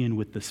communion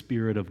with the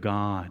Spirit of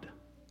God.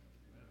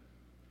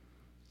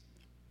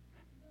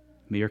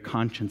 May your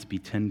conscience be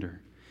tender.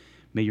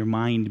 May your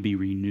mind be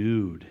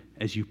renewed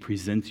as you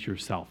present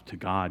yourself to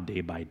God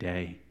day by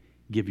day.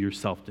 Give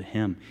yourself to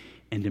Him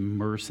and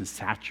immerse and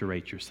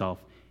saturate yourself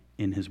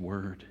in His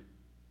Word.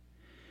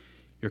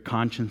 Your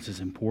conscience is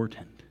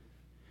important.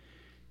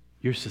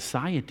 Your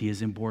society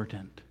is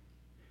important.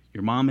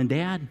 Your mom and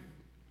dad,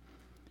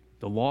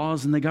 the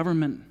laws and the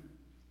government,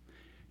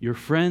 your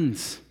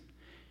friends,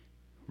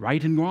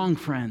 right and wrong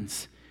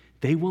friends,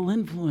 they will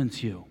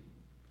influence you.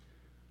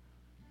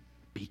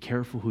 Be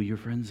careful who your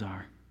friends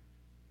are.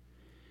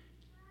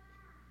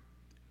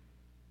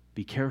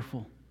 Be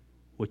careful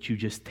what you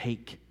just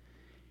take.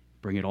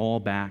 Bring it all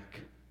back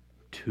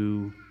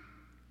to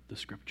the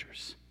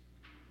Scriptures.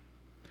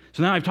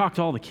 So now I've talked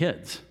to all the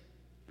kids.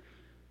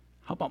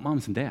 How about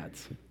moms and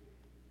dads?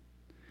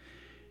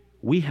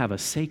 We have a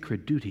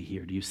sacred duty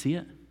here. Do you see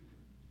it?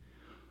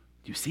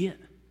 Do you see it?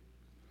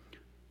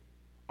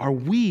 Are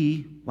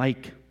we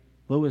like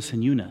Lois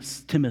and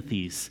Eunice,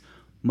 Timothy's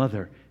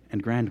mother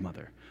and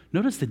grandmother?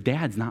 Notice the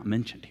dad's not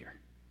mentioned here.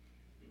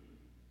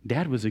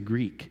 Dad was a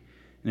Greek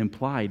and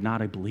implied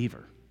not a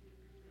believer.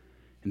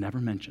 And never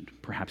mentioned.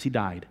 Perhaps he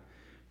died.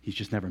 He's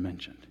just never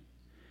mentioned.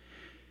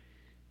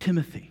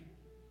 Timothy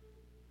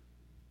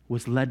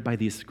was led by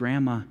this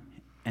grandma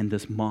and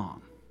this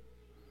mom,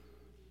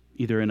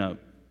 either in a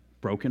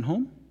broken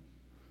home,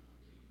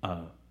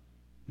 a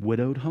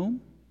widowed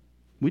home,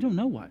 we don't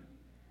know what.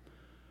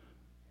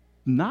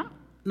 Not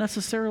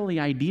necessarily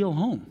ideal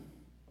home.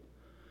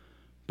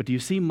 But do you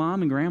see,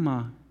 mom and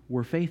grandma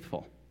were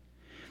faithful.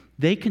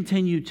 They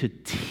continued to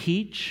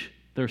teach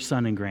their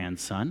son and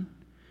grandson,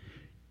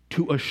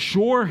 to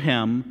assure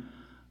him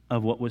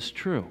of what was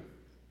true.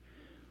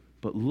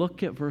 But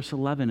look at verse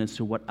 11 as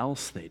to what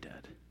else they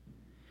did.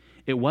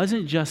 It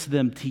wasn't just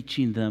them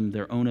teaching them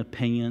their own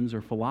opinions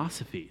or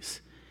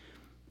philosophies.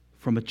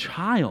 From a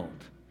child,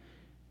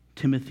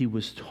 Timothy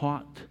was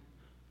taught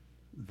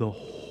the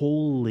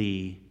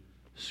Holy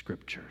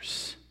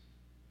Scriptures.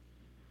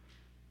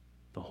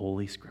 The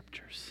Holy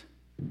Scriptures.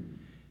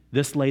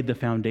 This laid the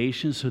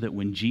foundation so that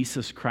when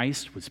Jesus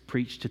Christ was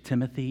preached to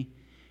Timothy,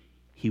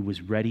 he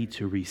was ready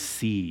to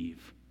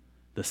receive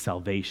the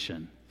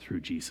salvation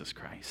through Jesus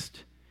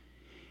Christ.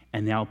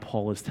 And now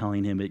Paul is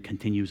telling him it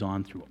continues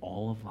on through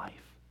all of life.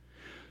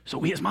 So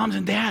we as moms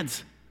and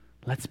dads,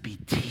 let's be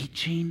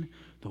teaching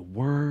the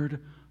Word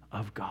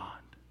of God.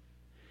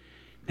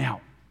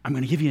 Now, I'm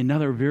going to give you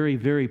another very,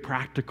 very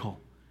practical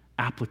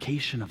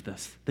application of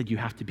this that you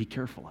have to be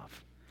careful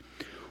of.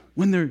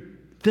 When they're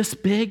this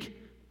big,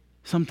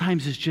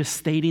 sometimes it's just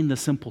stating the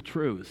simple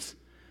truths.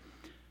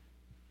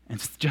 And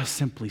it's just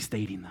simply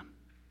stating them.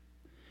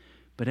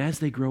 But as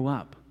they grow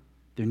up,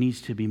 there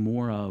needs to be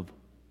more of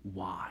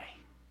why.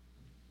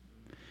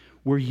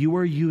 Where you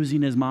are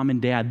using as mom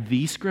and dad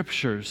these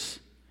scriptures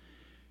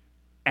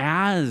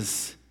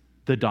as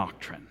the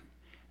doctrine,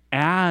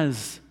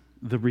 as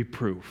the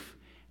reproof,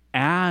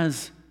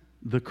 as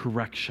the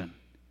correction,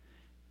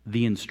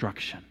 the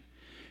instruction.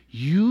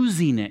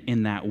 Using it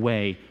in that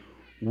way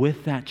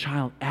with that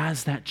child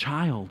as that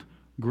child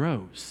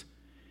grows.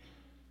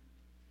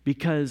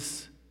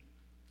 Because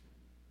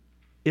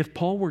if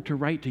Paul were to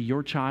write to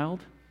your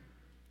child,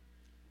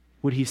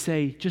 would he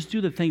say, just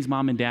do the things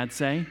mom and dad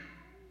say?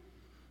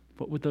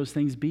 what would those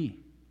things be?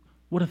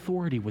 What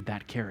authority would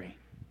that carry?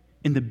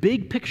 In the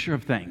big picture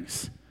of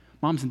things,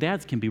 moms and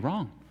dads can be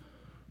wrong.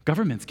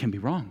 Governments can be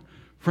wrong.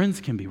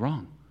 Friends can be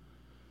wrong.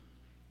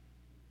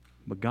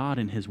 But God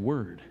and His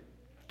Word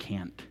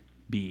can't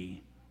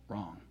be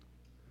wrong.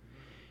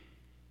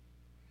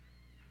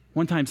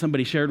 One time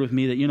somebody shared with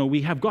me that,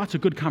 we have lots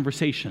of good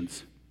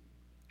conversations.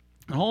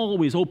 And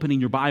always opening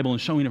your Bible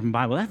and showing it from the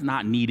Bible, that's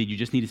not needed. You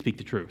just need to speak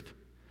the truth.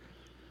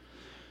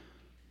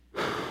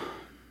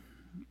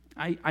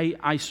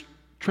 I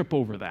trip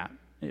over that.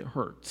 It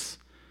hurts.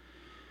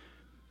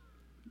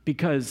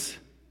 Because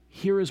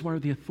here is where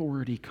the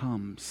authority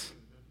comes.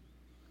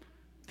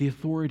 The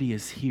authority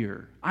is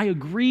here. I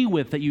agree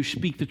with that you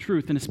speak the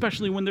truth, and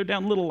especially when they're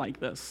down little like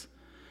this.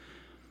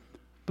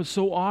 But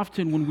so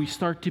often when we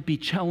start to be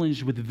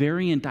challenged with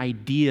variant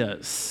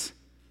ideas,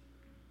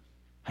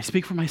 I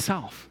speak for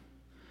myself,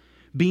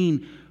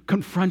 being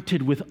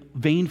confronted with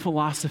vain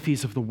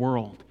philosophies of the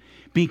world,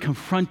 being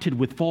confronted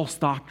with false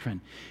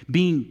doctrine,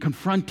 being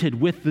confronted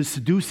with the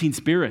seducing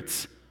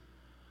spirits,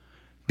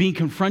 being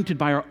confronted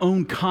by our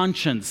own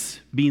conscience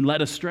being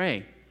led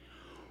astray.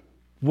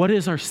 What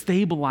is our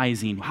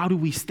stabilizing? How do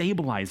we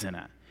stabilize in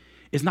it?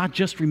 It's not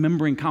just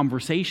remembering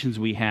conversations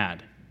we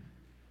had.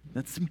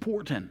 That's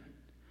important.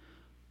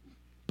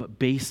 But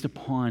based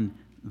upon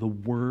the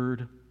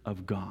Word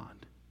of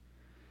God.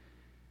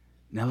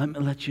 Now let me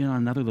let you in on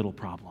another little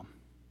problem.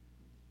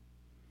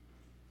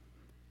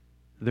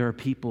 There are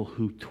people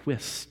who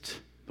twist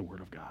the Word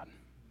of God.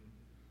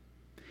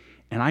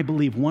 And I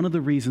believe one of the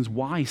reasons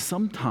why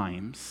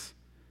sometimes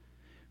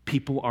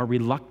people are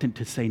reluctant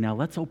to say, now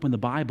let's open the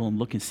Bible and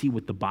look and see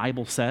what the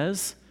Bible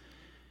says,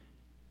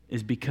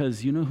 is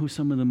because you know who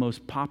some of the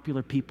most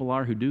popular people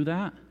are who do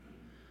that?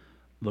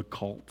 The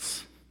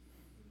cults.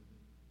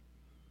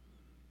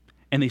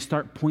 And they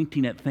start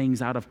pointing at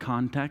things out of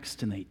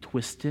context and they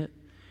twist it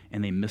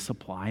and they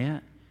misapply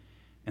it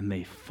and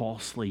they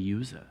falsely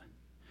use it.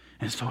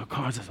 And so it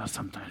causes us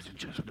sometimes to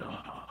just,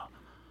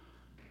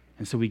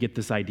 And so we get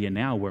this idea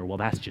now where, well,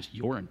 that's just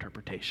your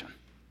interpretation.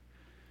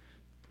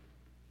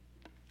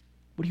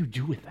 What do you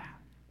do with that?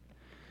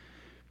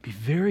 Be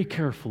very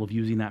careful of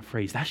using that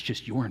phrase, that's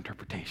just your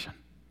interpretation,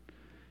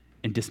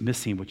 and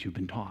dismissing what you've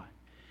been taught.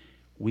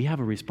 We have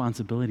a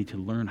responsibility to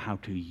learn how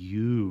to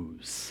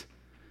use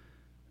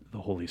the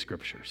Holy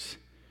Scriptures,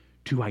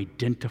 to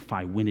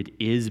identify when it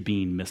is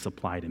being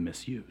misapplied and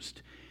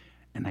misused.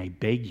 And I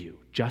beg you,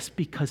 just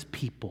because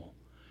people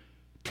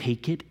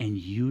take it and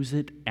use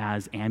it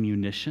as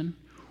ammunition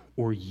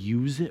or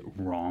use it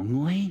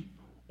wrongly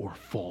or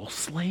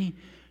falsely,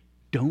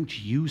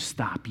 don't you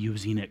stop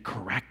using it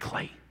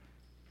correctly.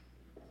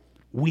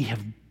 We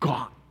have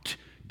got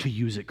to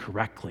use it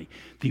correctly.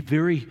 The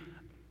very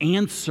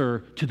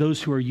answer to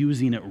those who are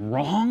using it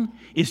wrong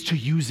is to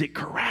use it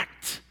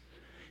correct.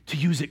 To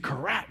use it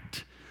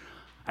correct.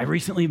 I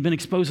recently have been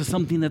exposed to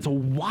something that's a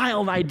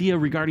wild idea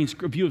regarding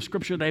a view of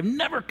Scripture that I've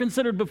never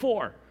considered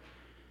before.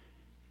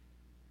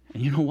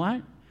 And you know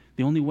what?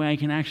 The only way I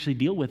can actually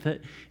deal with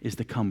it is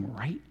to come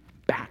right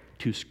back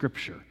to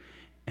Scripture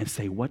and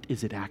say, what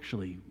is it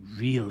actually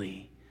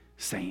really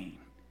saying?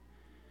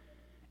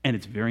 And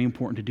it's very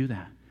important to do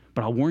that.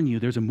 But I'll warn you,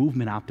 there's a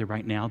movement out there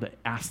right now that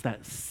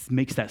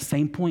makes that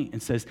same point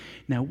and says,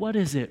 now what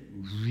is it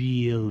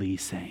really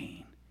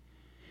saying?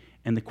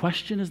 And the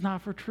question is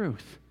not for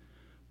truth,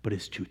 but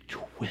is to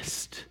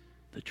twist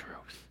the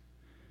truth.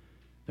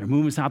 There are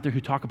movements out there who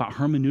talk about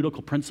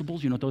hermeneutical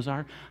principles. You know what those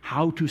are?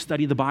 How to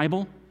study the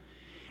Bible.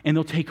 And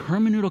they'll take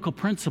hermeneutical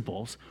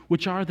principles,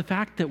 which are the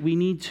fact that we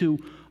need to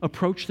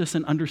approach this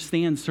and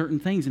understand certain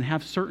things and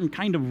have certain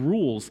kind of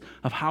rules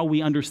of how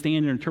we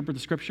understand and interpret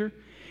the Scripture.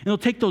 And they'll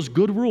take those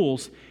good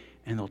rules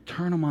and they'll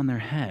turn them on their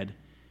head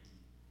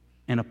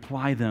and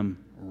apply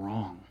them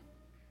wrong.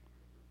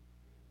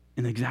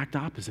 And the exact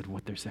opposite of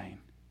what they're saying.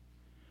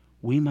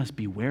 We must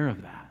beware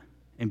of that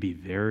and be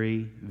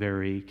very,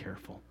 very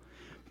careful.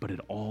 But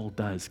it all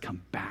does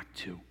come back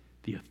to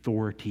the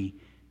authority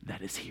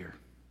that is here.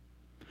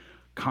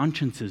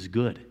 Conscience is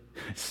good,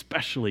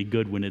 especially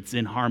good when it's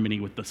in harmony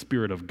with the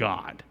Spirit of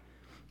God.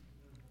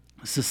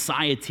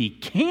 Society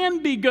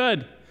can be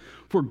good,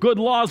 for good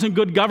laws and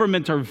good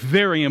government are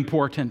very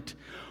important.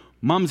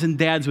 Moms and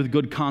dads with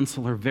good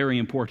counsel are very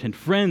important.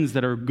 Friends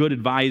that are good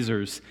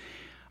advisors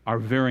are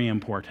very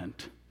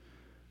important.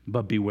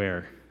 But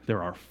beware,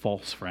 there are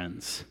false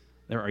friends.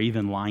 There are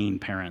even lying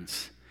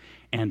parents.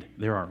 And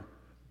there are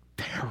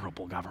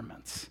terrible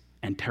governments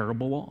and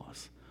terrible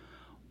laws.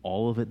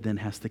 All of it then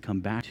has to come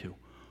back to,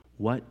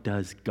 what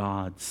does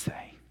God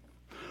say?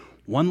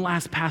 One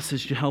last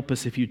passage to help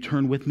us, if you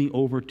turn with me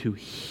over to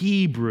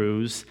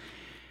Hebrews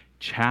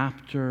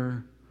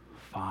chapter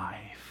 5.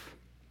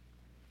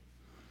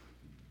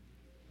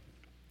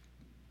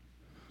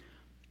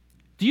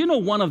 Do you know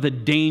one of the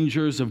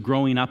dangers of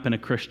growing up in a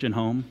Christian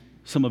home?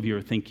 Some of you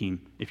are thinking,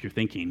 if you're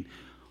thinking,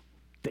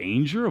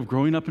 danger of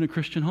growing up in a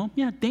Christian home?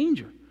 Yeah,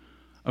 danger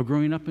of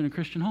growing up in a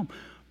Christian home.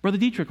 Brother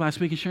Dietrich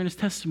last week in sharing his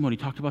testimony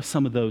talked about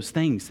some of those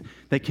things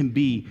that can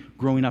be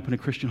growing up in a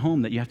Christian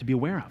home that you have to be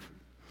aware of.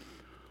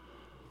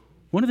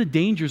 One of the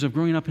dangers of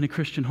growing up in a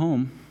Christian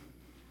home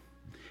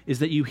is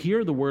that you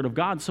hear the Word of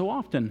God so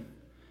often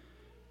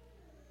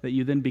that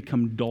you then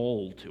become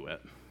dull to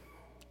it.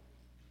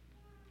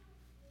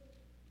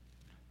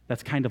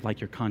 That's kind of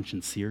like your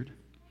conscience seared.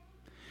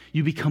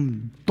 You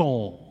become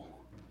dull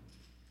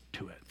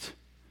to it.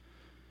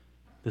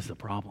 This is a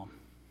problem.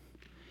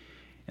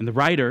 And the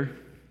writer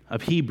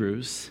of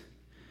Hebrews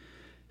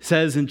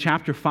says in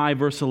chapter 5,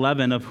 verse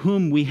 11, of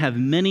whom we have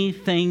many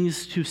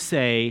things to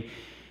say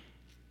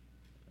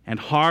and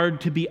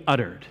hard to be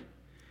uttered,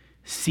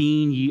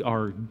 seeing ye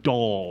are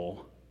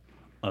dull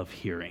of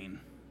hearing.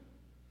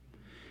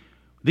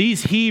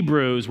 These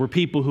Hebrews were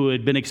people who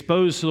had been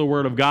exposed to the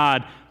Word of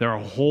God their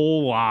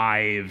whole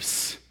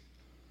lives,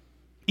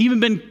 even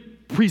been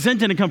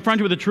presented and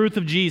confronted with the truth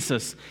of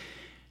Jesus.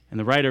 And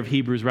the writer of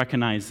Hebrews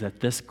recognized that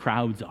this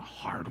crowd's a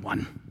hard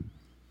one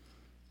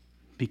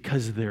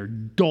because they're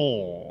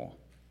dull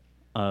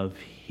of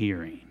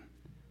hearing.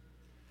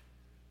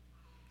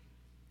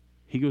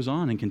 He goes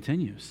on and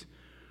continues.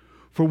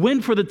 For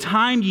when for the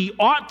time ye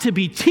ought to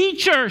be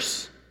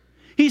teachers.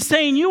 He's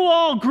saying you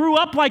all grew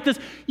up like this.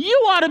 You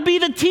ought to be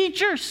the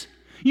teachers.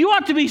 You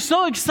ought to be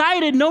so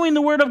excited knowing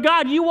the Word of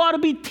God. You ought to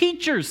be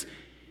teachers.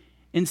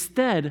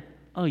 Instead,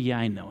 oh yeah,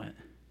 I know it.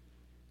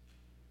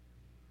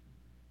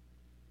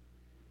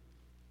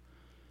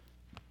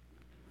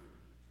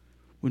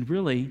 When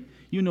really,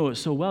 you know it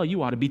so well,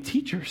 you ought to be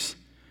teachers.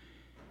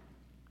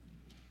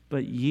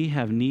 But ye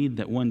have need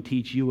that one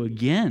teach you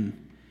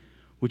again,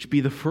 which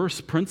be the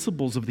first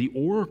principles of the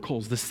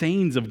oracles, the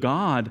sayings of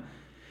God,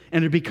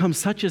 and to become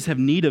such as have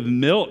need of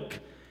milk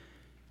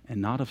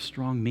and not of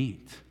strong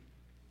meat.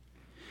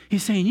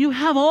 He's saying, you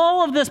have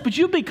all of this, but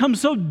you've become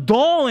so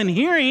dull in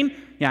hearing.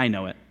 Yeah, I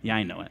know it. Yeah,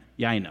 I know it.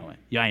 Yeah, I know it.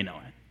 Yeah, I know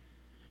it.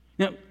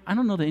 Now, I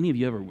don't know that any of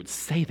you ever would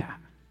say that,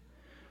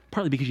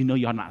 partly because you know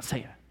you ought not say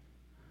it.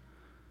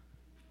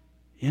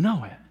 You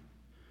know it.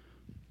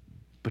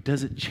 But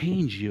does it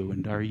change you,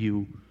 and are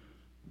you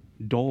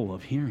dull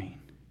of hearing?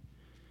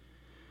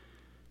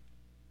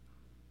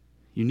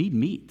 You need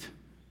meat.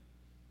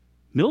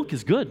 Milk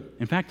is good.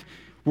 In fact,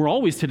 we're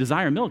always to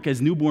desire milk as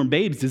newborn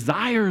babes.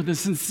 Desire the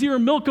sincere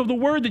milk of the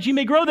Word that you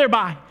may grow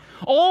thereby.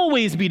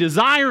 Always be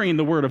desiring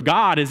the Word of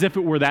God as if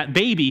it were that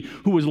baby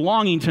who was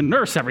longing to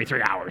nurse every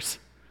 3 hours.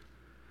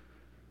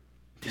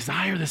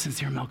 Desire the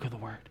sincere milk of the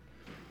Word.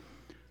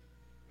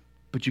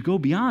 But you go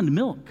beyond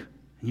milk,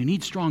 and you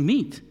need strong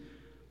meat.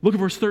 Look at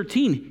verse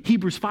 13,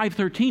 Hebrews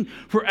 5:13.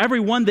 For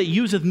everyone that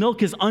useth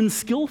milk is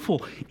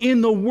unskillful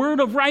in the word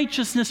of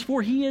righteousness,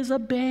 for he is a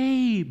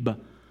babe.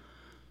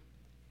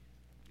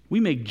 We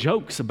make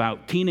jokes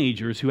about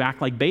teenagers who act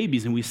like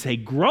babies, and we say,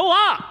 grow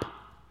up.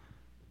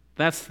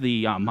 That's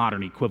the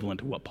modern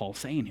equivalent of what Paul's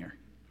saying here.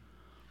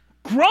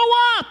 Grow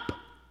up.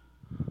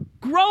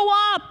 Grow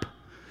up.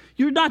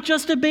 You're not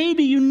just a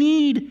baby. You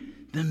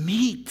need the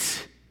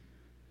meat.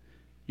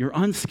 You're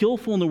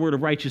unskillful in the word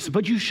of righteousness,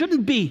 but you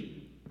shouldn't be.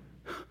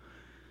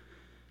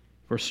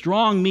 For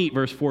strong meat,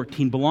 verse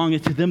 14,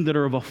 belongeth to them that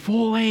are of a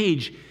full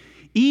age,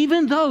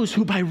 even those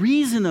who by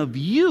reason of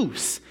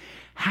use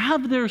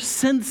have their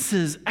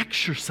senses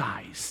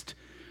exercised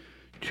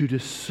to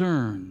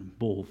discern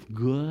both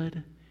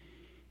good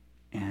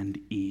and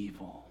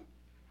evil.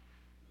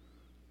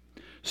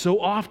 So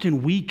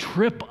often we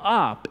trip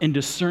up in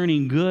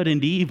discerning good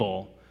and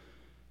evil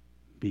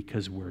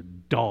because we're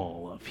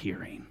dull of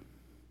hearing.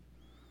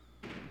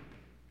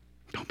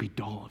 Don't be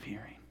dull of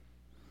hearing.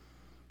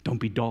 Don't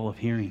be dull of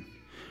hearing.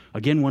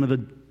 Again, one of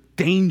the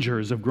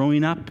dangers of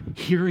growing up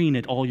hearing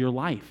it all your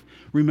life.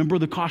 Remember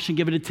the caution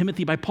given to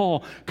Timothy by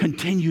Paul.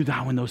 Continue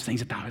thou in those things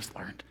that thou hast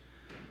learned.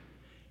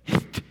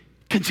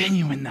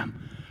 Continue in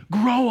them.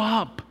 Grow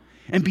up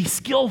and be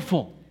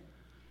skillful,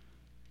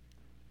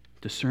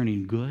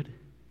 discerning good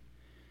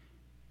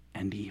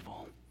and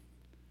evil.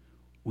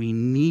 We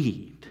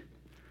need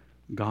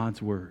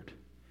God's word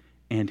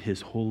and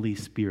his Holy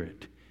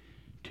Spirit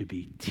to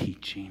be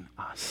teaching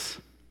us.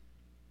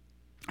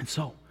 And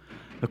so,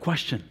 the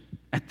question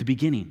at the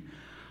beginning,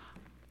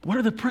 what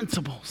are the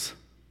principles?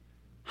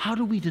 How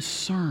do we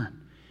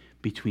discern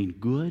between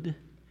good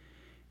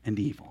and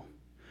evil?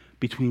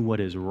 Between what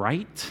is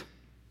right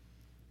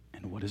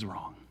and what is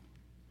wrong?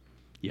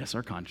 Yes,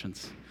 our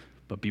conscience,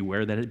 but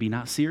beware that it be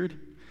not seared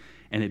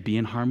and it be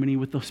in harmony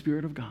with the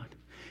Spirit of God.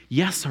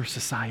 Yes, our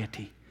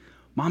society.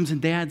 Moms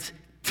and dads,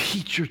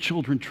 teach your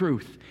children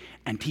truth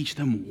and teach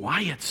them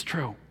why it's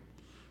true.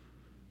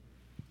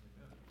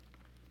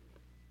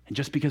 And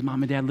just because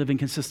mom and dad live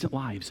inconsistent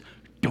lives,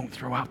 don't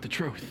throw out the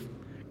truth.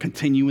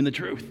 Continue in the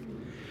truth.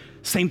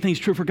 Same thing's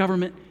true for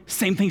government.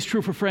 Same thing's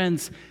true for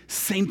friends.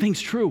 Same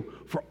thing's true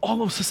for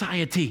all of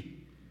society.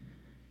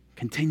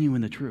 Continue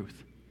in the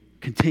truth.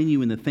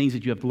 Continue in the things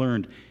that you have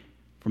learned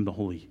from the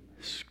Holy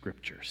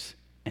Scriptures.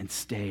 And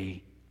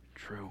stay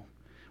true.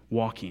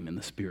 Walking in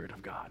the Spirit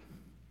of God.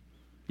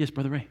 Yes,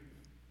 Brother Ray.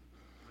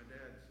 My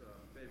dad's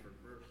favorite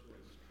verse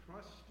was,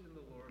 trust in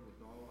the Lord with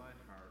all thy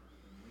heart,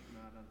 and lean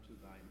not unto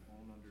thine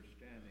own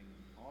understanding.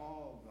 In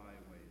all thy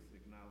ways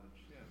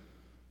acknowledge him.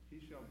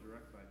 He shall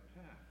direct thy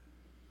path.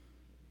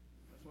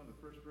 That's one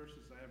of the first verses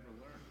I ever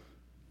learned.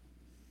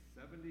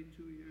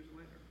 72 years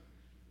later,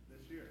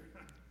 this year.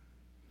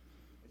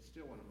 It's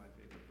still one of my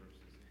favorite verses.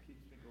 It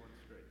keeps me going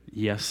straight.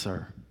 Yes,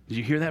 sir. Did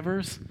you hear that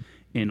verse?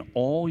 In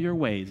all your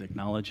ways,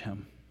 acknowledge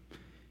him.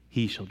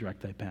 He shall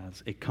direct thy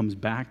paths. It comes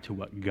back to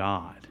what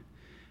God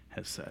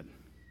has said.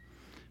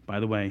 By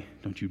the way,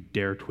 don't you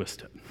dare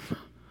twist it.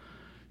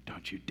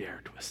 Don't you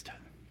dare twist it.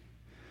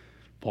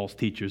 False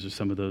teachers are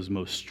some of those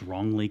most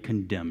strongly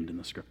condemned in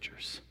the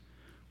scriptures.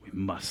 We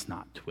must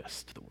not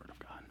twist the word of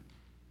God.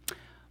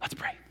 Let's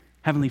pray.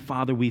 Heavenly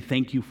Father, we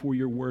thank you for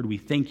your word. We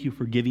thank you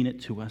for giving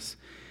it to us.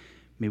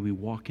 May we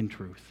walk in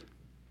truth,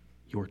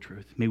 your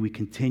truth. May we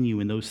continue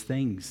in those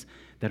things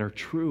that are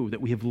true,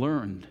 that we have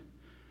learned,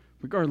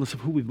 regardless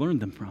of who we've learned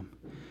them from.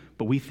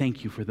 But we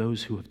thank you for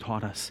those who have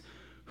taught us,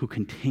 who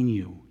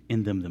continue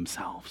in them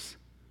themselves.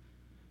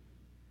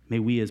 May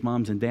we as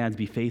moms and dads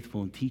be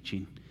faithful in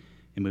teaching,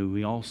 and may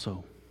we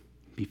also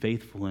be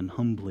faithful in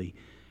humbly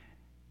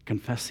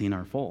confessing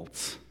our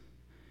faults,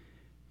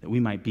 that we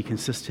might be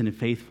consistent and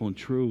faithful and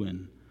true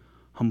and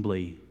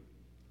humbly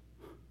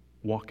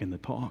walk in the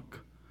talk.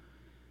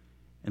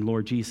 And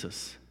Lord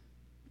Jesus,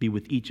 be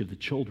with each of the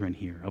children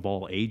here of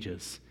all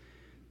ages,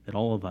 that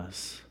all of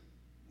us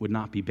would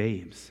not be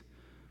babes,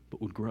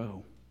 but would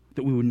grow,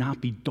 that we would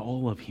not be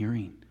dull of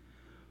hearing,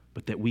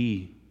 but that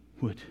we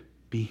would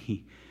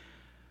be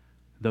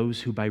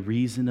those who by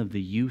reason of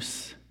the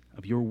use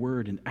of your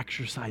word and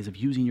exercise of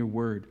using your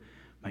word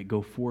might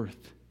go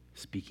forth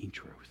speaking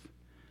truth.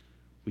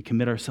 We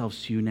commit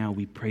ourselves to you now.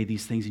 We pray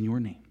these things in your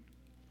name.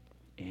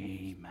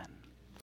 Amen.